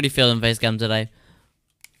wasn't really feeling Facecam today.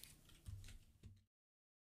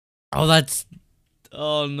 Oh, that's...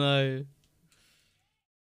 Oh no.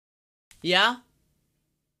 Yeah?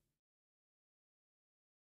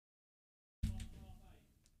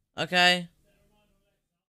 Okay.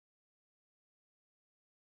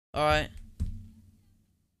 Alright.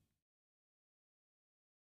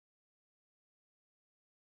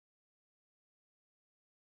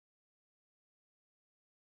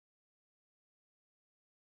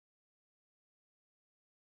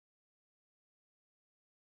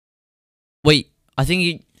 Wait, I think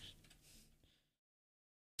you...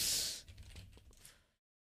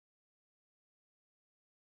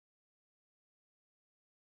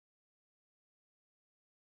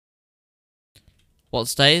 What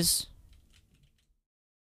stays?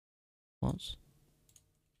 What?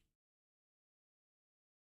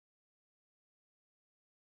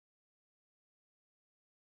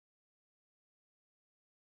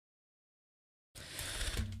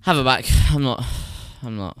 Have it back. I'm not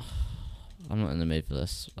in the mood for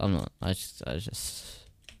this. I'm not. I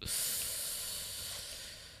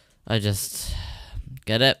just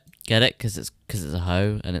get it, because it's a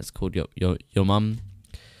hoe and it's called your mum.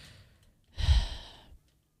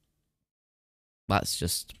 That's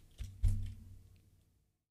just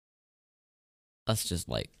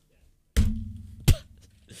like.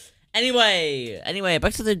 Anyway,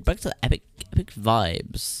 back to the epic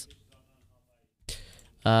vibes.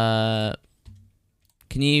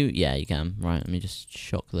 Can you? Yeah, you can. Right, let me just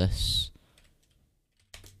shock this.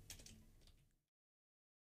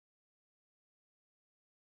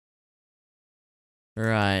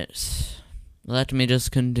 Right. Let me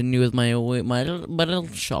just continue with my little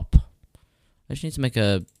shop. I just need to make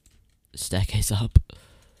a staircase up.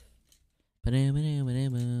 I think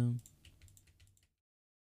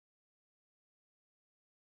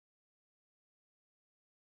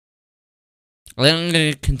I'm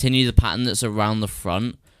going to continue the pattern that's around the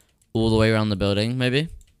front, all the way around the building, maybe?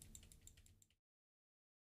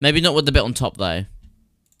 Maybe not with the bit on top, though.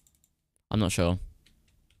 I'm not sure.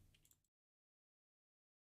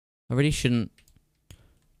 I really shouldn't.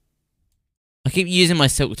 I keep using my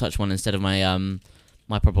Silk Touch one instead of my,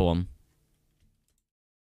 my proper one.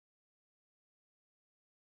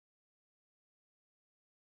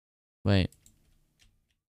 Wait.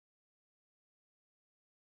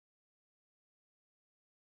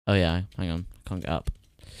 Oh yeah, hang on. Can't get up.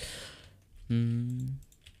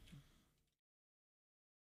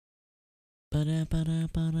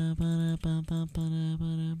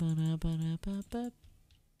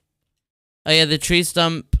 Oh yeah, the tree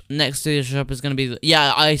stump next to the shop is gonna be.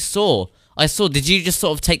 Yeah, I saw. Did you just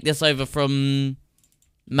sort of take this over from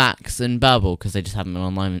Max and Burble because they just haven't been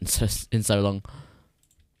online in so long?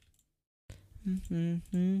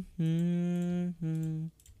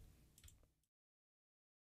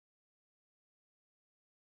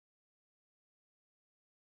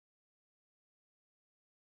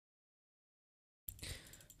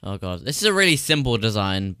 Oh god, this is a really simple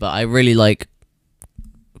design, but I really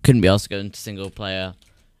couldn't be asked to go into single player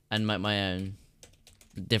and make my own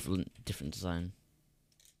different design.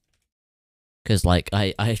 Cause I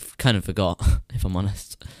kind of forgot, if I'm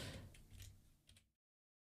honest.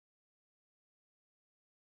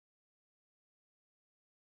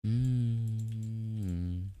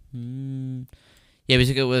 Yeah, we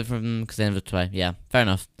took it with from because they never play. Yeah, fair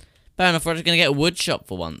enough. We're just gonna get a wood shop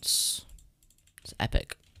for once. It's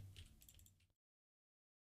epic.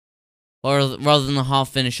 Or rather than a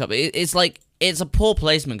half-finished shop, it's a poor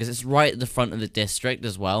placement because it's right at the front of the district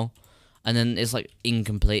as well, and then it's like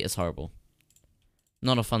incomplete. It's horrible.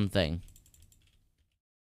 Not a fun thing.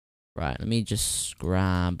 Right, let me just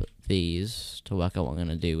grab these to work out what I'm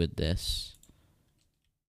gonna do with this.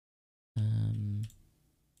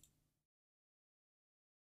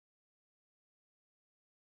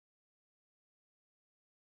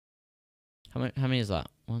 How many is that?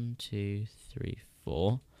 1, 2, 3,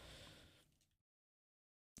 4.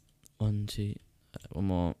 1, 2, one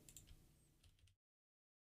more.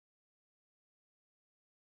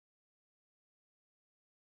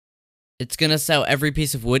 It's gonna sell every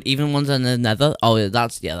piece of wood, even ones in the nether. Oh,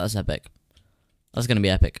 that's epic. That's gonna be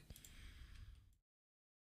epic.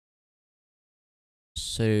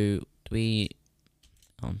 So, do we...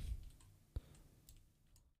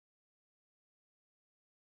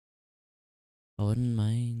 I wouldn't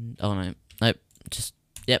mind... Oh, no. Nope. Just...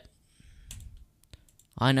 Yep.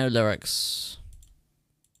 I know lyrics.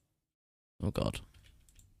 Oh, God.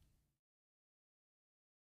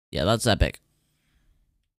 Yeah, that's epic.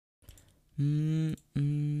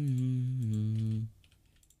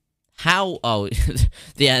 How? Oh,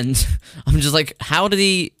 the end. I'm just like, how did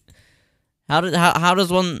he... How did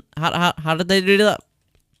they do that?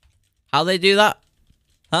 How they do that?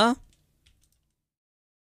 Huh?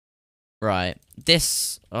 Right.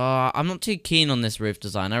 This, I'm not too keen on this roof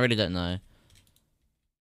design. I really don't know.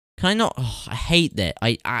 Can I not? Oh, I hate that.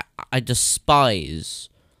 I despise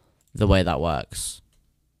the way that works.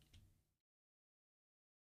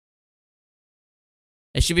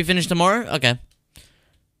 It should be finished tomorrow? Okay.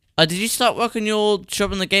 Did you start work on your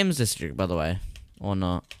shop in the games district, by the way? Or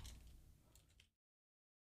not?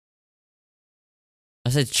 I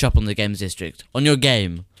said shop on the games district. On your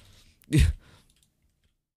game.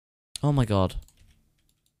 Oh my god.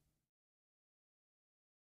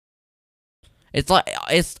 It's like,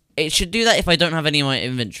 it should do that if I don't have any of my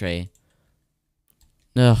inventory.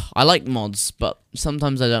 Ugh, I like mods, but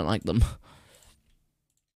sometimes I don't like them.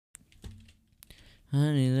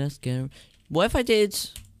 Honey, let's go. What if I did?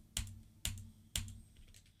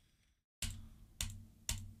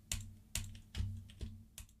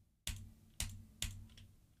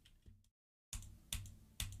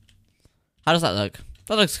 How does that look?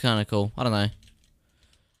 That looks kind of cool. I don't know.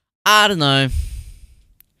 I don't know.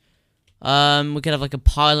 We could have like a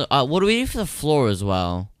pile. What do we do for the floor as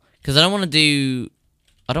well? Because I don't want to do.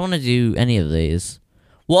 I don't want to do any of these.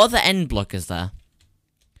 What other end block is there?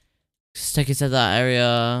 Just take it to that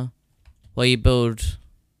area where you build.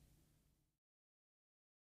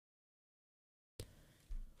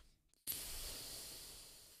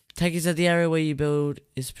 Take it to the area where you build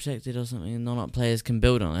is protected or something, and non-op players can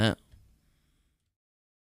build on it.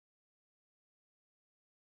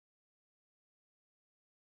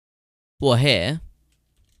 What, here?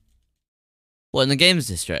 What, in the games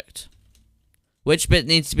district? Which bit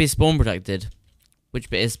needs to be spawn protected? Which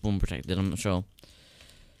bit is spawn protected? I'm not sure.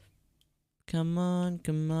 Come on,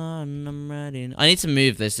 I'm ready. I need to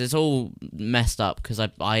move this. It's all messed up because I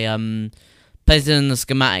placed it in the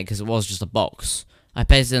schematic because it was just a box. I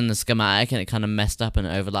pasted it in the schematic and it kind of messed up and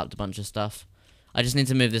it overlapped a bunch of stuff. I just need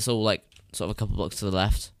to move this all like sort of a couple blocks to the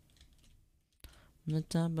left.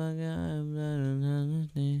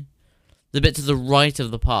 The bit to the right of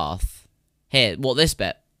the path. Here, what, this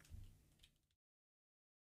bit?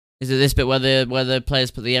 Is it this bit where the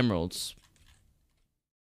players put the emeralds?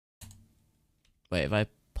 Wait, if I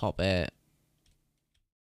pop it,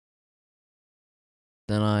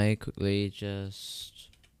 then I quickly just.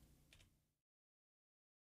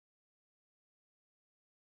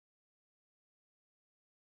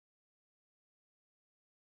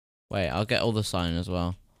 Wait, I'll get all the sign as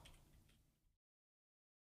well.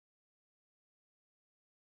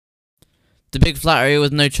 The big flat area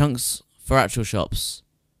with no chunks for actual shops.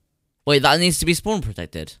 Wait, that needs to be spawn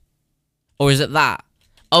protected? Or is it that?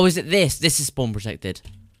 Oh, is it this? This is spawn protected.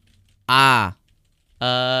 Ah.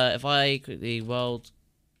 If I quickly world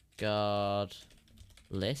guard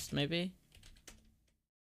list, maybe?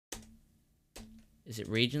 Is it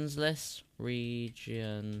regions list?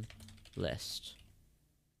 Region list.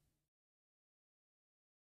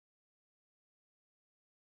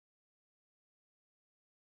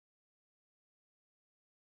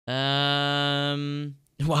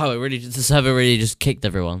 Wow, the server really just kicked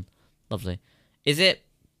everyone. Lovely. Is it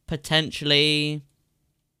potentially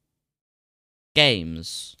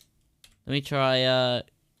games? Let me try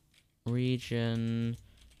region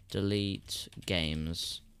delete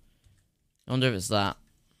games. I wonder if it's that.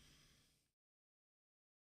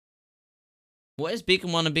 What is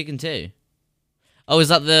Beacon 1 and Beacon 2? Oh, is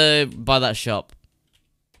that by that shop?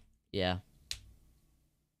 Yeah.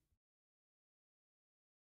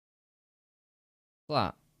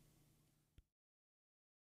 Flat.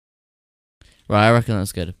 Right, I reckon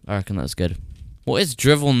that's good. What is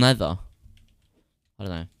drivel nether? I don't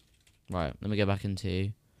know. Right, let me go back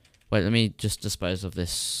into. Wait, let me just dispose of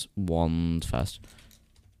this wand first.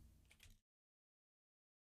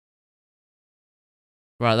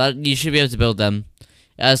 Right, that you should be able to build them.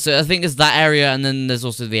 So I think it's that area, and then there's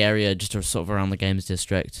also the area just sort of around the games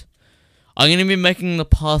district. I'm going to be making the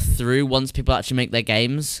path through once people actually make their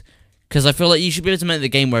games. Because I feel like you should be able to make the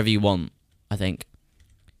game wherever you want, I think.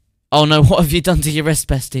 Oh no, what have you done to your wrist,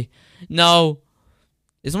 bestie? No.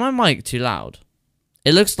 Is my mic too loud?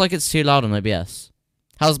 It looks like it's too loud on OBS.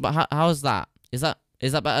 How is that? Is that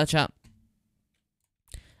better, chat?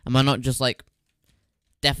 Am I not just like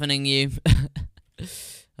deafening you?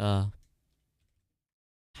 How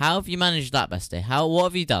have you managed that, bestie? What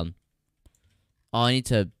have you done? Oh, I need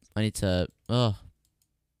to. Oh.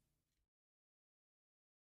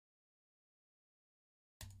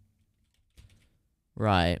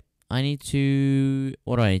 Right. I need to.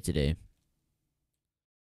 What do I need to do?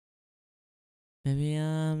 Maybe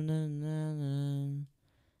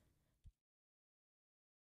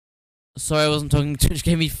Sorry, I wasn't talking. Twitch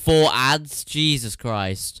gave me 4 ads. Jesus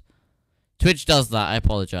Christ. Twitch does that. I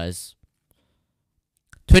apologize.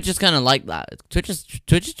 Twitch is kind of like that. Twitch is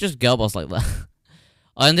just girl boss like that.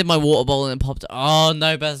 I undid my water bowl and it popped. Oh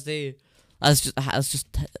no, bestie. That's just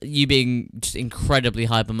you being just incredibly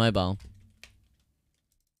hypermobile.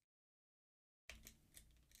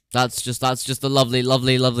 That's just the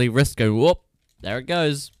lovely wrist go. Whoop. There it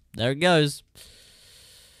goes.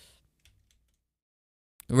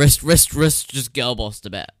 Wrist just girl bossed a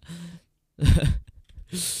bit.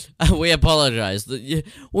 We apologize.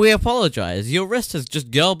 We apologize. Your wrist has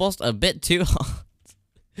just girl bossed a bit too hard.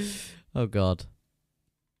 Oh god.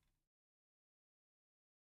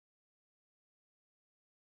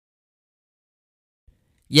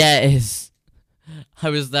 Yeah, it is. I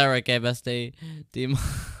was there, okay, bestie. Do you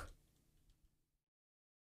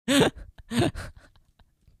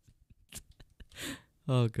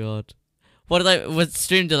Oh god. What did I with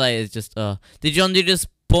stream delay is just did you undo this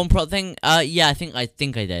pawn prot thing? Yeah, I think I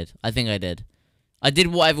did. I think I did. I did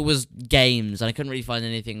whatever was games and I couldn't really find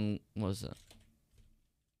anything. What was it?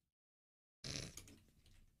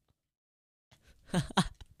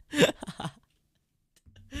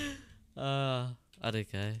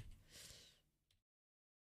 Okay.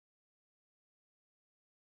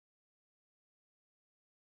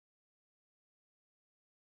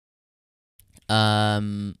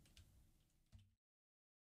 Um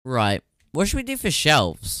right. What should we do for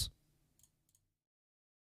shelves?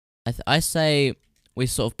 I say we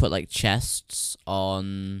sort of put like chests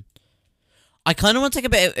on. I kind of want to take a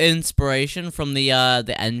bit of inspiration from the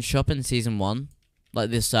end shop in season 1,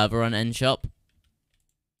 like this server on end shop.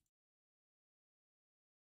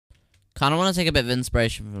 Kind of want to take a bit of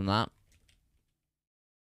inspiration from that.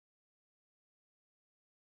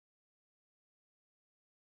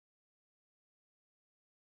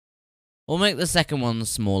 We'll make the second one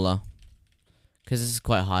smaller, because this is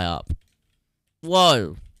quite high up.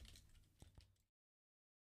 Whoa.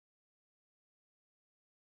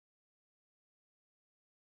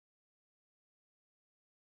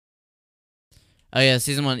 Oh yeah,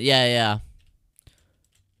 season 1. Yeah.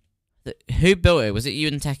 Who built it? Was it you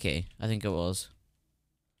and Techie? I think it was.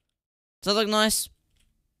 Does that look nice?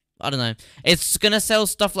 I don't know. It's gonna sell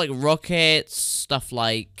stuff like rockets, stuff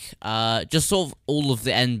like just sort of all of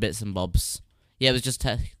the end bits and bobs. Yeah, it was just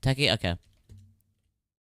Techie. Okay.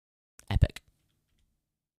 Epic.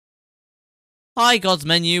 Hi, God's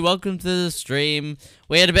Menu. Welcome to the stream.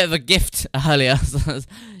 We had a bit of a gift earlier. So you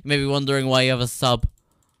may be wondering why you have a sub.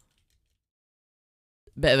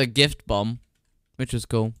 Bit of a gift bomb, which was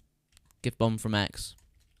cool. Gift bomb from X.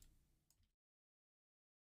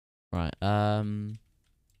 Right. Bum,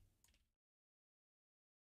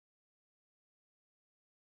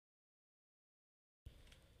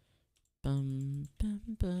 bum,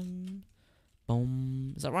 bum.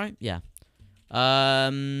 Boom. Is that right? Yeah.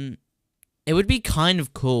 It would be kind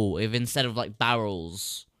of cool if instead of like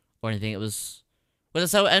barrels or anything, it was. Will it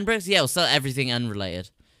sell end bricks? Yeah, it'll sell everything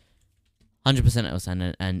unrelated. 100% it will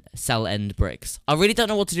sell and sell end bricks. I really don't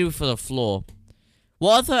know what to do for the floor.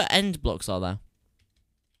 What other end blocks are there?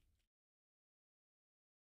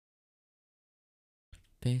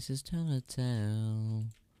 Faces tell a tale.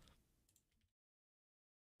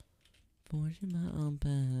 Forging my own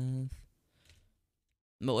path.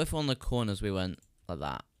 But if on the corners we went like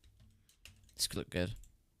that? This could look good.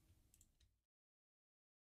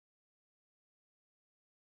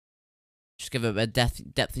 Just give it a bit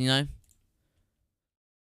of depth, you know?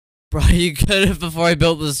 Bro, you could have before I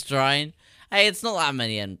built the shrine. Hey, it's not that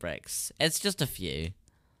many end bricks. It's just a few.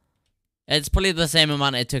 It's probably the same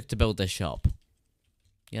amount it took to build this shop.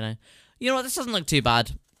 You know? You know what? This doesn't look too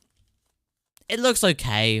bad. It looks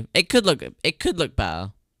okay. It could look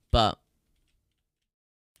better, but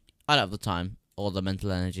I don't have the time or the mental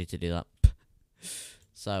energy to do that.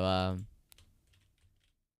 So,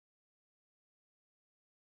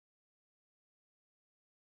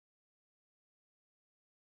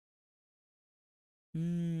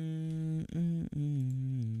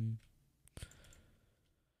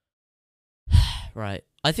 right.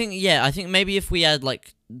 I think maybe if we had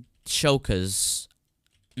like shulkers.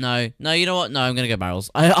 No, you know what? No, I'm gonna go barrels.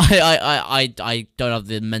 I don't have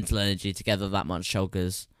the mental energy to gather that much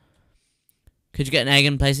shulkers. Could you get an egg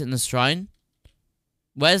and place it in the shrine?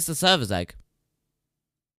 Where's the server's egg?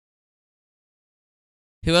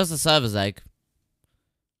 Who has the server's egg?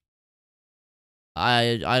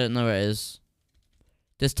 I don't know where it is.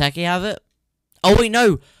 Does Techie have it? Oh wait,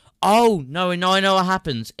 no. Oh no, I know what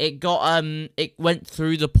happens. It went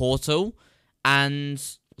through the portal, and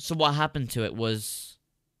so what happened to it was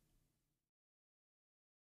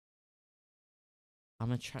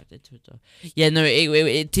I'm attracted to it though. Yeah, no,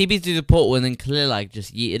 it TB'd through the portal and then clear like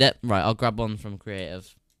just yeeted it. Right, I'll grab one from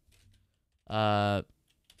creative. Nope.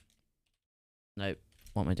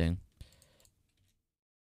 What am I doing?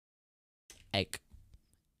 Egg.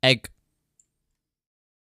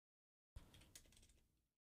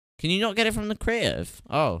 Can you not get it from the creative?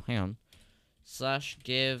 Oh, hang on. /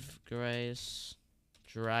 give grace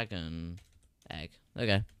dragon egg.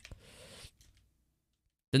 Okay.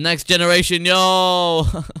 The next generation, yo!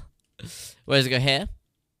 Where does it go? Here?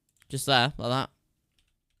 Just there, like that.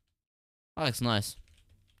 That looks nice.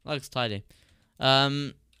 That looks tidy.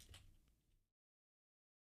 Right.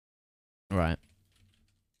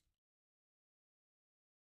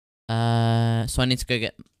 So I need to go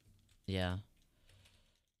get... Yeah.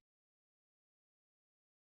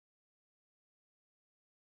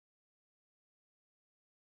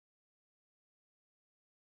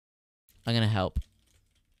 I'm gonna help.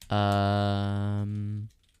 One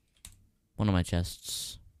of my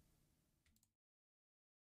chests.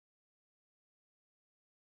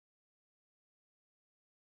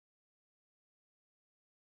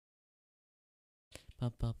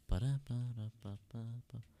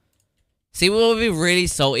 See, what would be really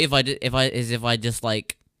salty if I just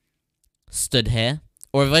like stood here,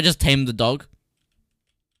 or if I just tamed the dog.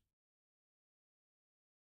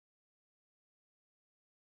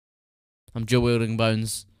 I'm dual wielding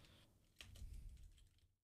bones.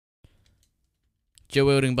 Dual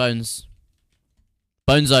wielding bones.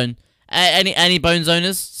 Bone zone. Any bone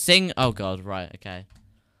zoners? Sing. Oh god. Right. Okay.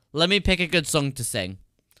 Let me pick a good song to sing.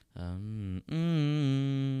 Let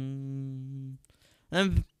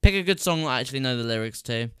me pick a good song I actually know the lyrics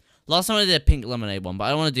to. Last time I did a Pink Lemonade one, but I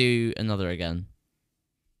don't want to do another again.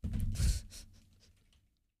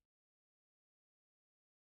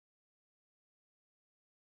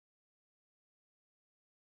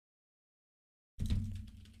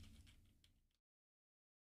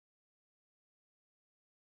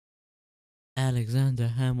 Alexander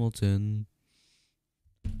Hamilton.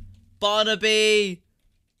 Barnaby!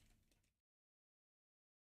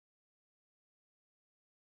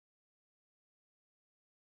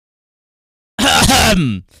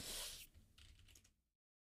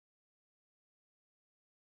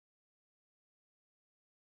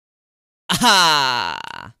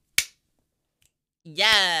 Ah!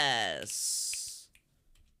 Yes!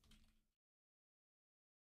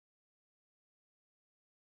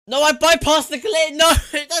 No, I bypassed the glitch! No,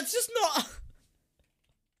 that's just not...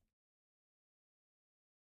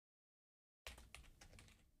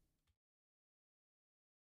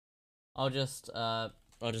 I'll just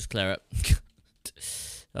clear it.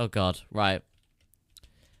 Oh god, right.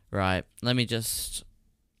 Right, let me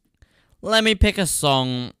pick a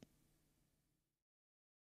song.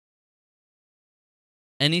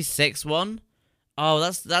 Any 6 one? Oh,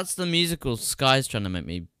 that's the musical Sky's trying to make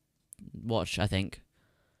me watch, I think.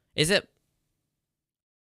 Is it?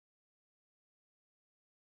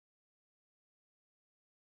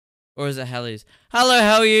 Or is it Hellies? Hello,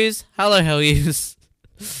 Hellies! Hello, Hellies!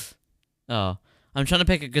 Oh, I'm trying to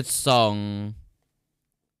pick a good song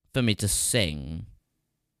for me to sing.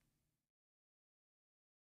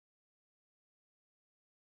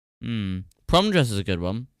 Prom Dress is a good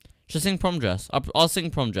one. Should I sing Prom Dress? I'll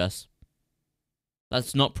sing Prom Dress.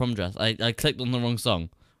 That's not Prom Dress. I clicked on the wrong song.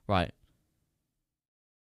 Right.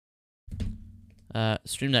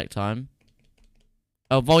 Stream Deck time.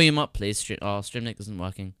 Oh, volume up, please. Stream Deck isn't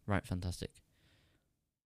working. Right, fantastic.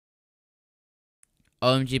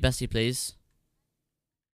 OMG Bessie, please.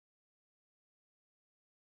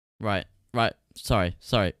 Right. Sorry.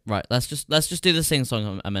 Right. Let's just do the sing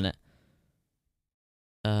song a minute.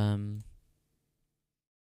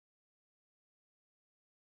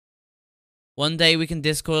 One day we can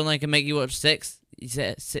Discord and I can make you watch 6.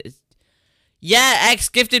 Yeah, X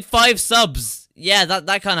gifted 5 subs. Yeah,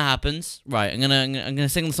 that kind of happens. Right, I'm gonna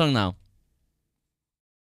sing the song now.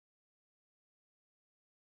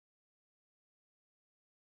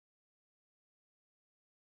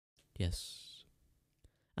 Yes.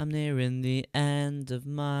 I'm nearing the end of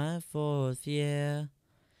my 4th year.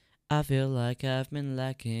 I feel like I've been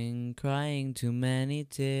lacking, crying too many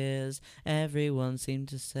tears. Everyone seemed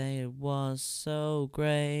to say it was so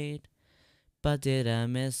great. But did I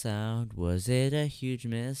miss out? Was it a huge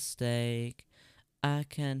mistake? I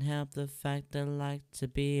can't help the fact I like to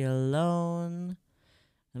be alone.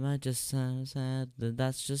 Am I just so sad that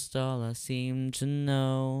that's just all I seem to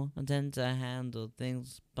know? I tend to handle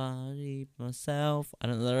things by myself. I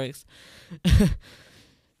don't know the lyrics.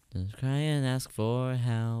 Just cry and ask for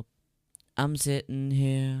help. I'm sitting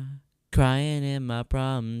here, crying in my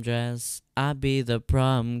prom dress. I'd be the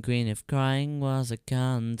prom queen if crying was a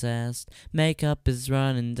contest. Makeup is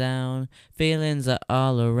running down, feelings are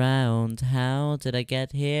all around. How did I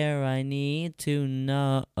get here? I need to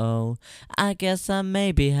know. I guess I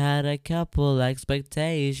maybe had a couple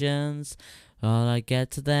expectations. All I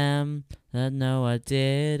get to them, no I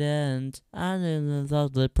didn't. I didn't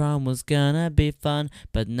thought the prom was gonna be fun,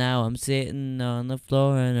 but now I'm sitting on the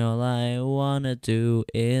floor and all I wanna do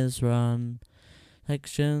is run.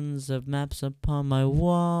 Sections of maps upon my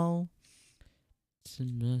wall,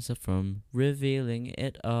 from revealing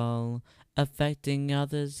it all. Affecting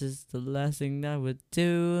others is the last thing I would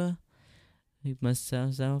do. Make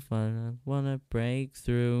myself, I wanna break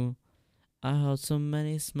through. I hold so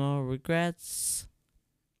many small regrets.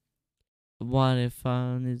 What if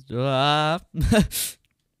I need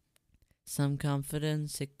some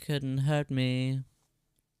confidence, it couldn't hurt me.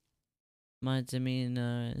 My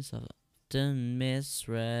demeanor is often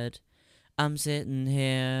misread. I'm sitting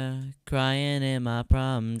here, crying in my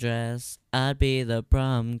prom dress. I'd be the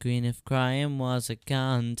prom queen if crying was a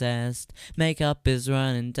contest. Makeup is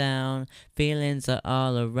running down, feelings are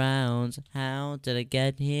all around. How did I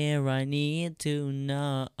get here? I need to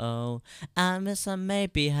know. I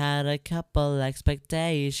maybe had a couple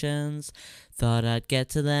expectations. Thought I'd get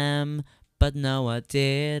to them, but no I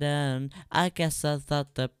didn't. I guess I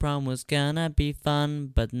thought the prom was gonna be fun,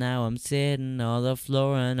 but now I'm sitting on the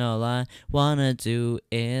floor and all I wanna do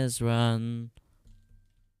is run.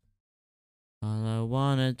 All I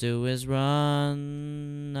wanna do is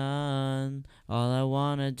run. All I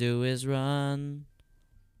wanna do is run.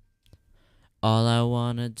 All I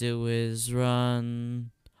wanna do is run.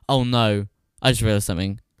 Oh no, I just realized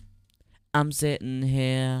something. I'm sitting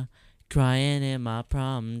here, crying in my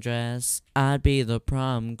prom dress. I'd be the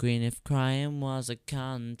prom queen if crying was a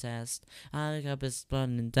contest. I look up, it's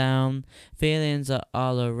running down, feelings are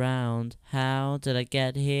all around. How did I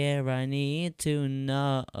get here? I need to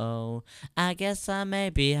know. I guess I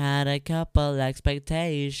maybe had a couple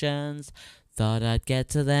expectations. Thought I'd get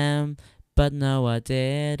to them, but no I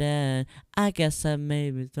didn't. I guess I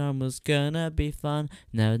maybe thought was gonna be fun.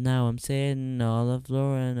 Now I'm sitting on the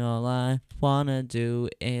floor and all I wanna do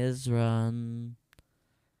is run.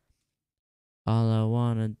 All I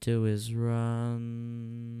wanna do is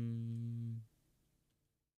run.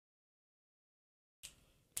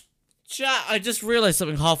 Chat, I just realized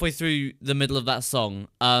something halfway through the middle of that song.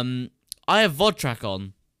 I have VOD track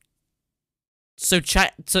on. So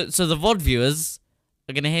chat, so the VOD viewers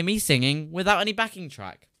are gonna hear me singing without any backing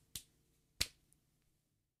track.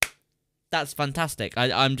 That's fantastic.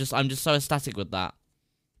 I'm just so ecstatic with that.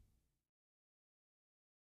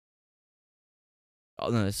 Oh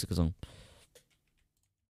no, this is a good song.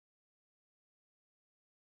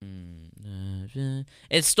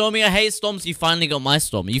 It's Stormy. I hate storms. You finally got my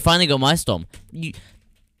storm. You finally got my storm. You.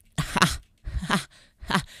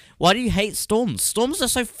 Why do you hate storms? Storms are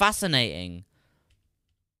so fascinating.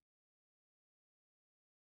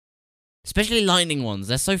 Especially lightning ones.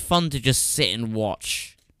 They're so fun to just sit and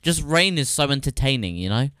watch. Just rain is so entertaining, you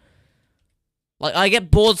know? Like, I get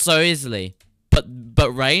bored so easily.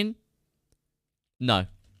 But rain? No.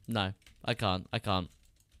 No. I can't.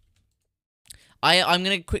 I'm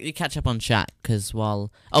gonna quickly catch up on chat, because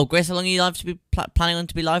while... Oh, Grace, how long are you live to be planning on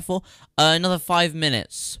to be live for? Another 5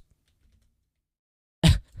 minutes.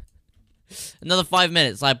 Another 5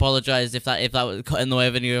 minutes. I apologize if that was got in the way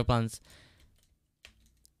of any of your plans.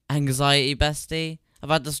 Anxiety, bestie. I've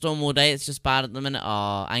had the storm all day. It's just bad at the minute.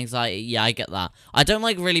 Oh, anxiety. Yeah, I get that. I don't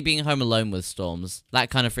like really being home alone with storms. That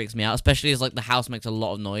kind of freaks me out, especially as like the house makes a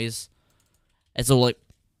lot of noise. It's all like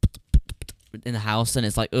in the house, and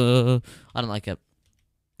it's like, I don't like it.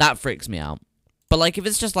 That freaks me out. But like, if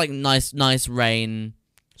it's just like nice rain,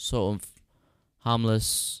 sort of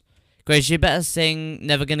harmless. Grace, you better sing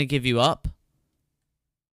 "Never Gonna Give You Up."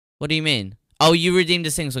 What do you mean? Oh, you redeemed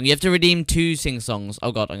a sing song. You have to redeem 2 sing songs.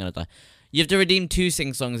 Oh god, I'm gonna die. You have to redeem 2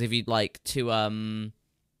 sing songs if you'd like to,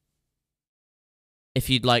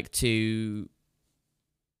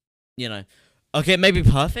 you know. Okay, maybe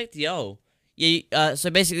perfect. Yo. Yeah,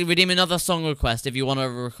 so basically redeem another song request if you want to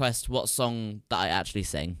request what song that I actually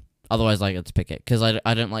sing. Otherwise, I get to pick it, because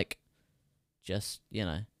I don't like just, you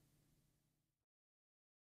know.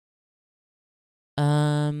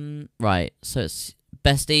 Right. So it's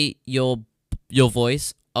bestie, your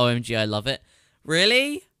voice. OMG, I love it.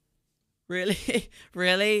 Really? Really?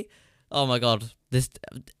 Really? Oh my god.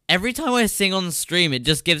 Every time I sing on the stream, it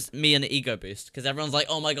just gives me an ego boost, because everyone's like,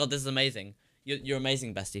 "Oh my god, this is amazing. You're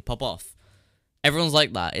amazing, bestie. Pop off." Everyone's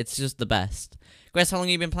like that. It's just the best. Grace, how long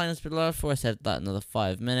have you been playing this live for? I said that another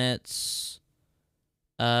 5 minutes.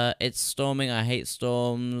 It's storming. I hate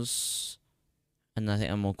storms. And I think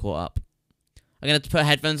I'm all caught up. I'm gonna have to put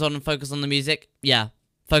headphones on and focus on the music. Yeah,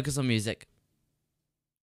 focus on music.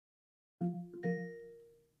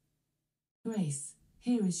 Grace,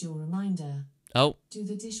 here is your reminder. Oh. Do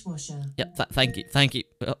the dishwasher. Yep, thank you. Thank you.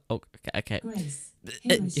 Oh, okay. Grace,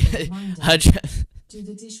 here is your reminder. Do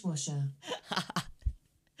the dishwasher.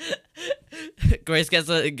 Grace gets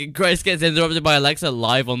interrupted by Alexa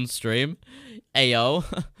live on stream. Ayo.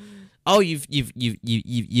 Oh, you've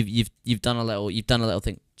done a little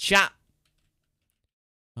thing. Chat.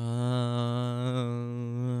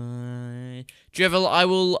 Drivel,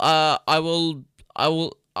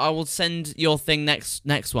 I will send your thing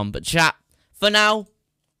next one. But chat, for now,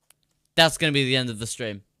 that's gonna be the end of the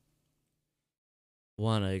stream.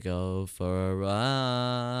 Wanna go for a ride?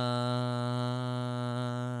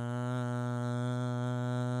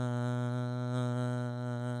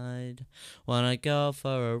 Wanna go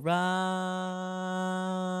for a ride.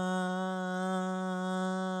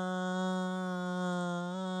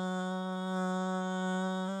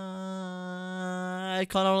 I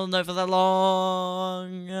can't hold a note for that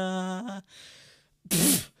long.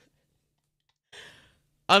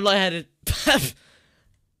 I'm lightheaded.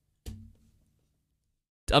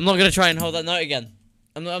 I'm not gonna try and hold that note again.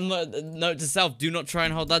 I'm not. Note to self: do not try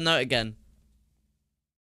and hold that note again.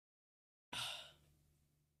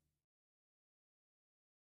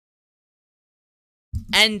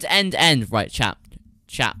 End. Right, chat.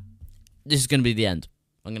 This is gonna be the end.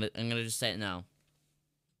 I'm gonna just say it now.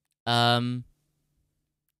 UK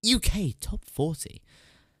top 40.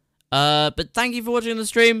 But thank you for watching the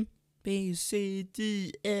stream. B C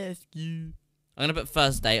D F U. I'm gonna put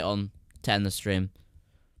first date on to end the stream.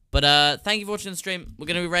 But thank you for watching the stream. We're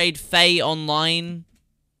gonna raid Faye online,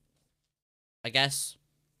 I guess.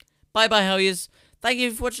 Bye hellies. Thank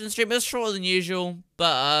you for watching the stream. It was shorter than usual,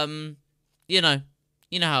 but you know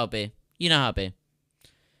how it be. You know how it be.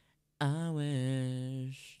 I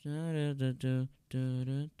wish.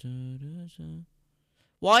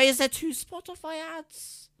 Why is there 2 Spotify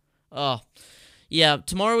ads? Oh, yeah.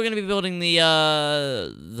 Tomorrow we're gonna be building the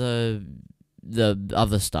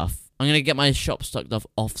other stuff. I'm gonna get my shop stocked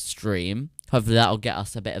off stream. Hopefully that'll get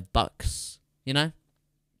us a bit of bucks. You know.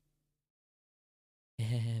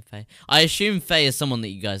 Yeah, Faye. I assume Faye is someone that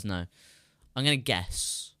you guys know. I'm gonna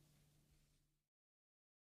guess.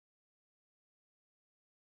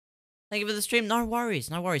 Thank you for the stream. No worries.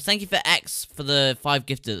 Thank you for X for the 5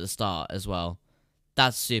 gifted at the start as well.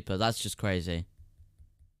 That's super. That's just crazy.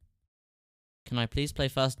 Can I please play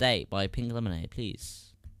First Date by Pink Lemonade,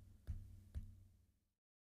 please?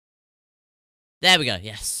 There we go.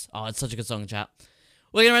 Yes. Oh, it's such a good song, chat.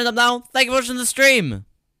 We're gonna end up now. Thank you for watching the stream.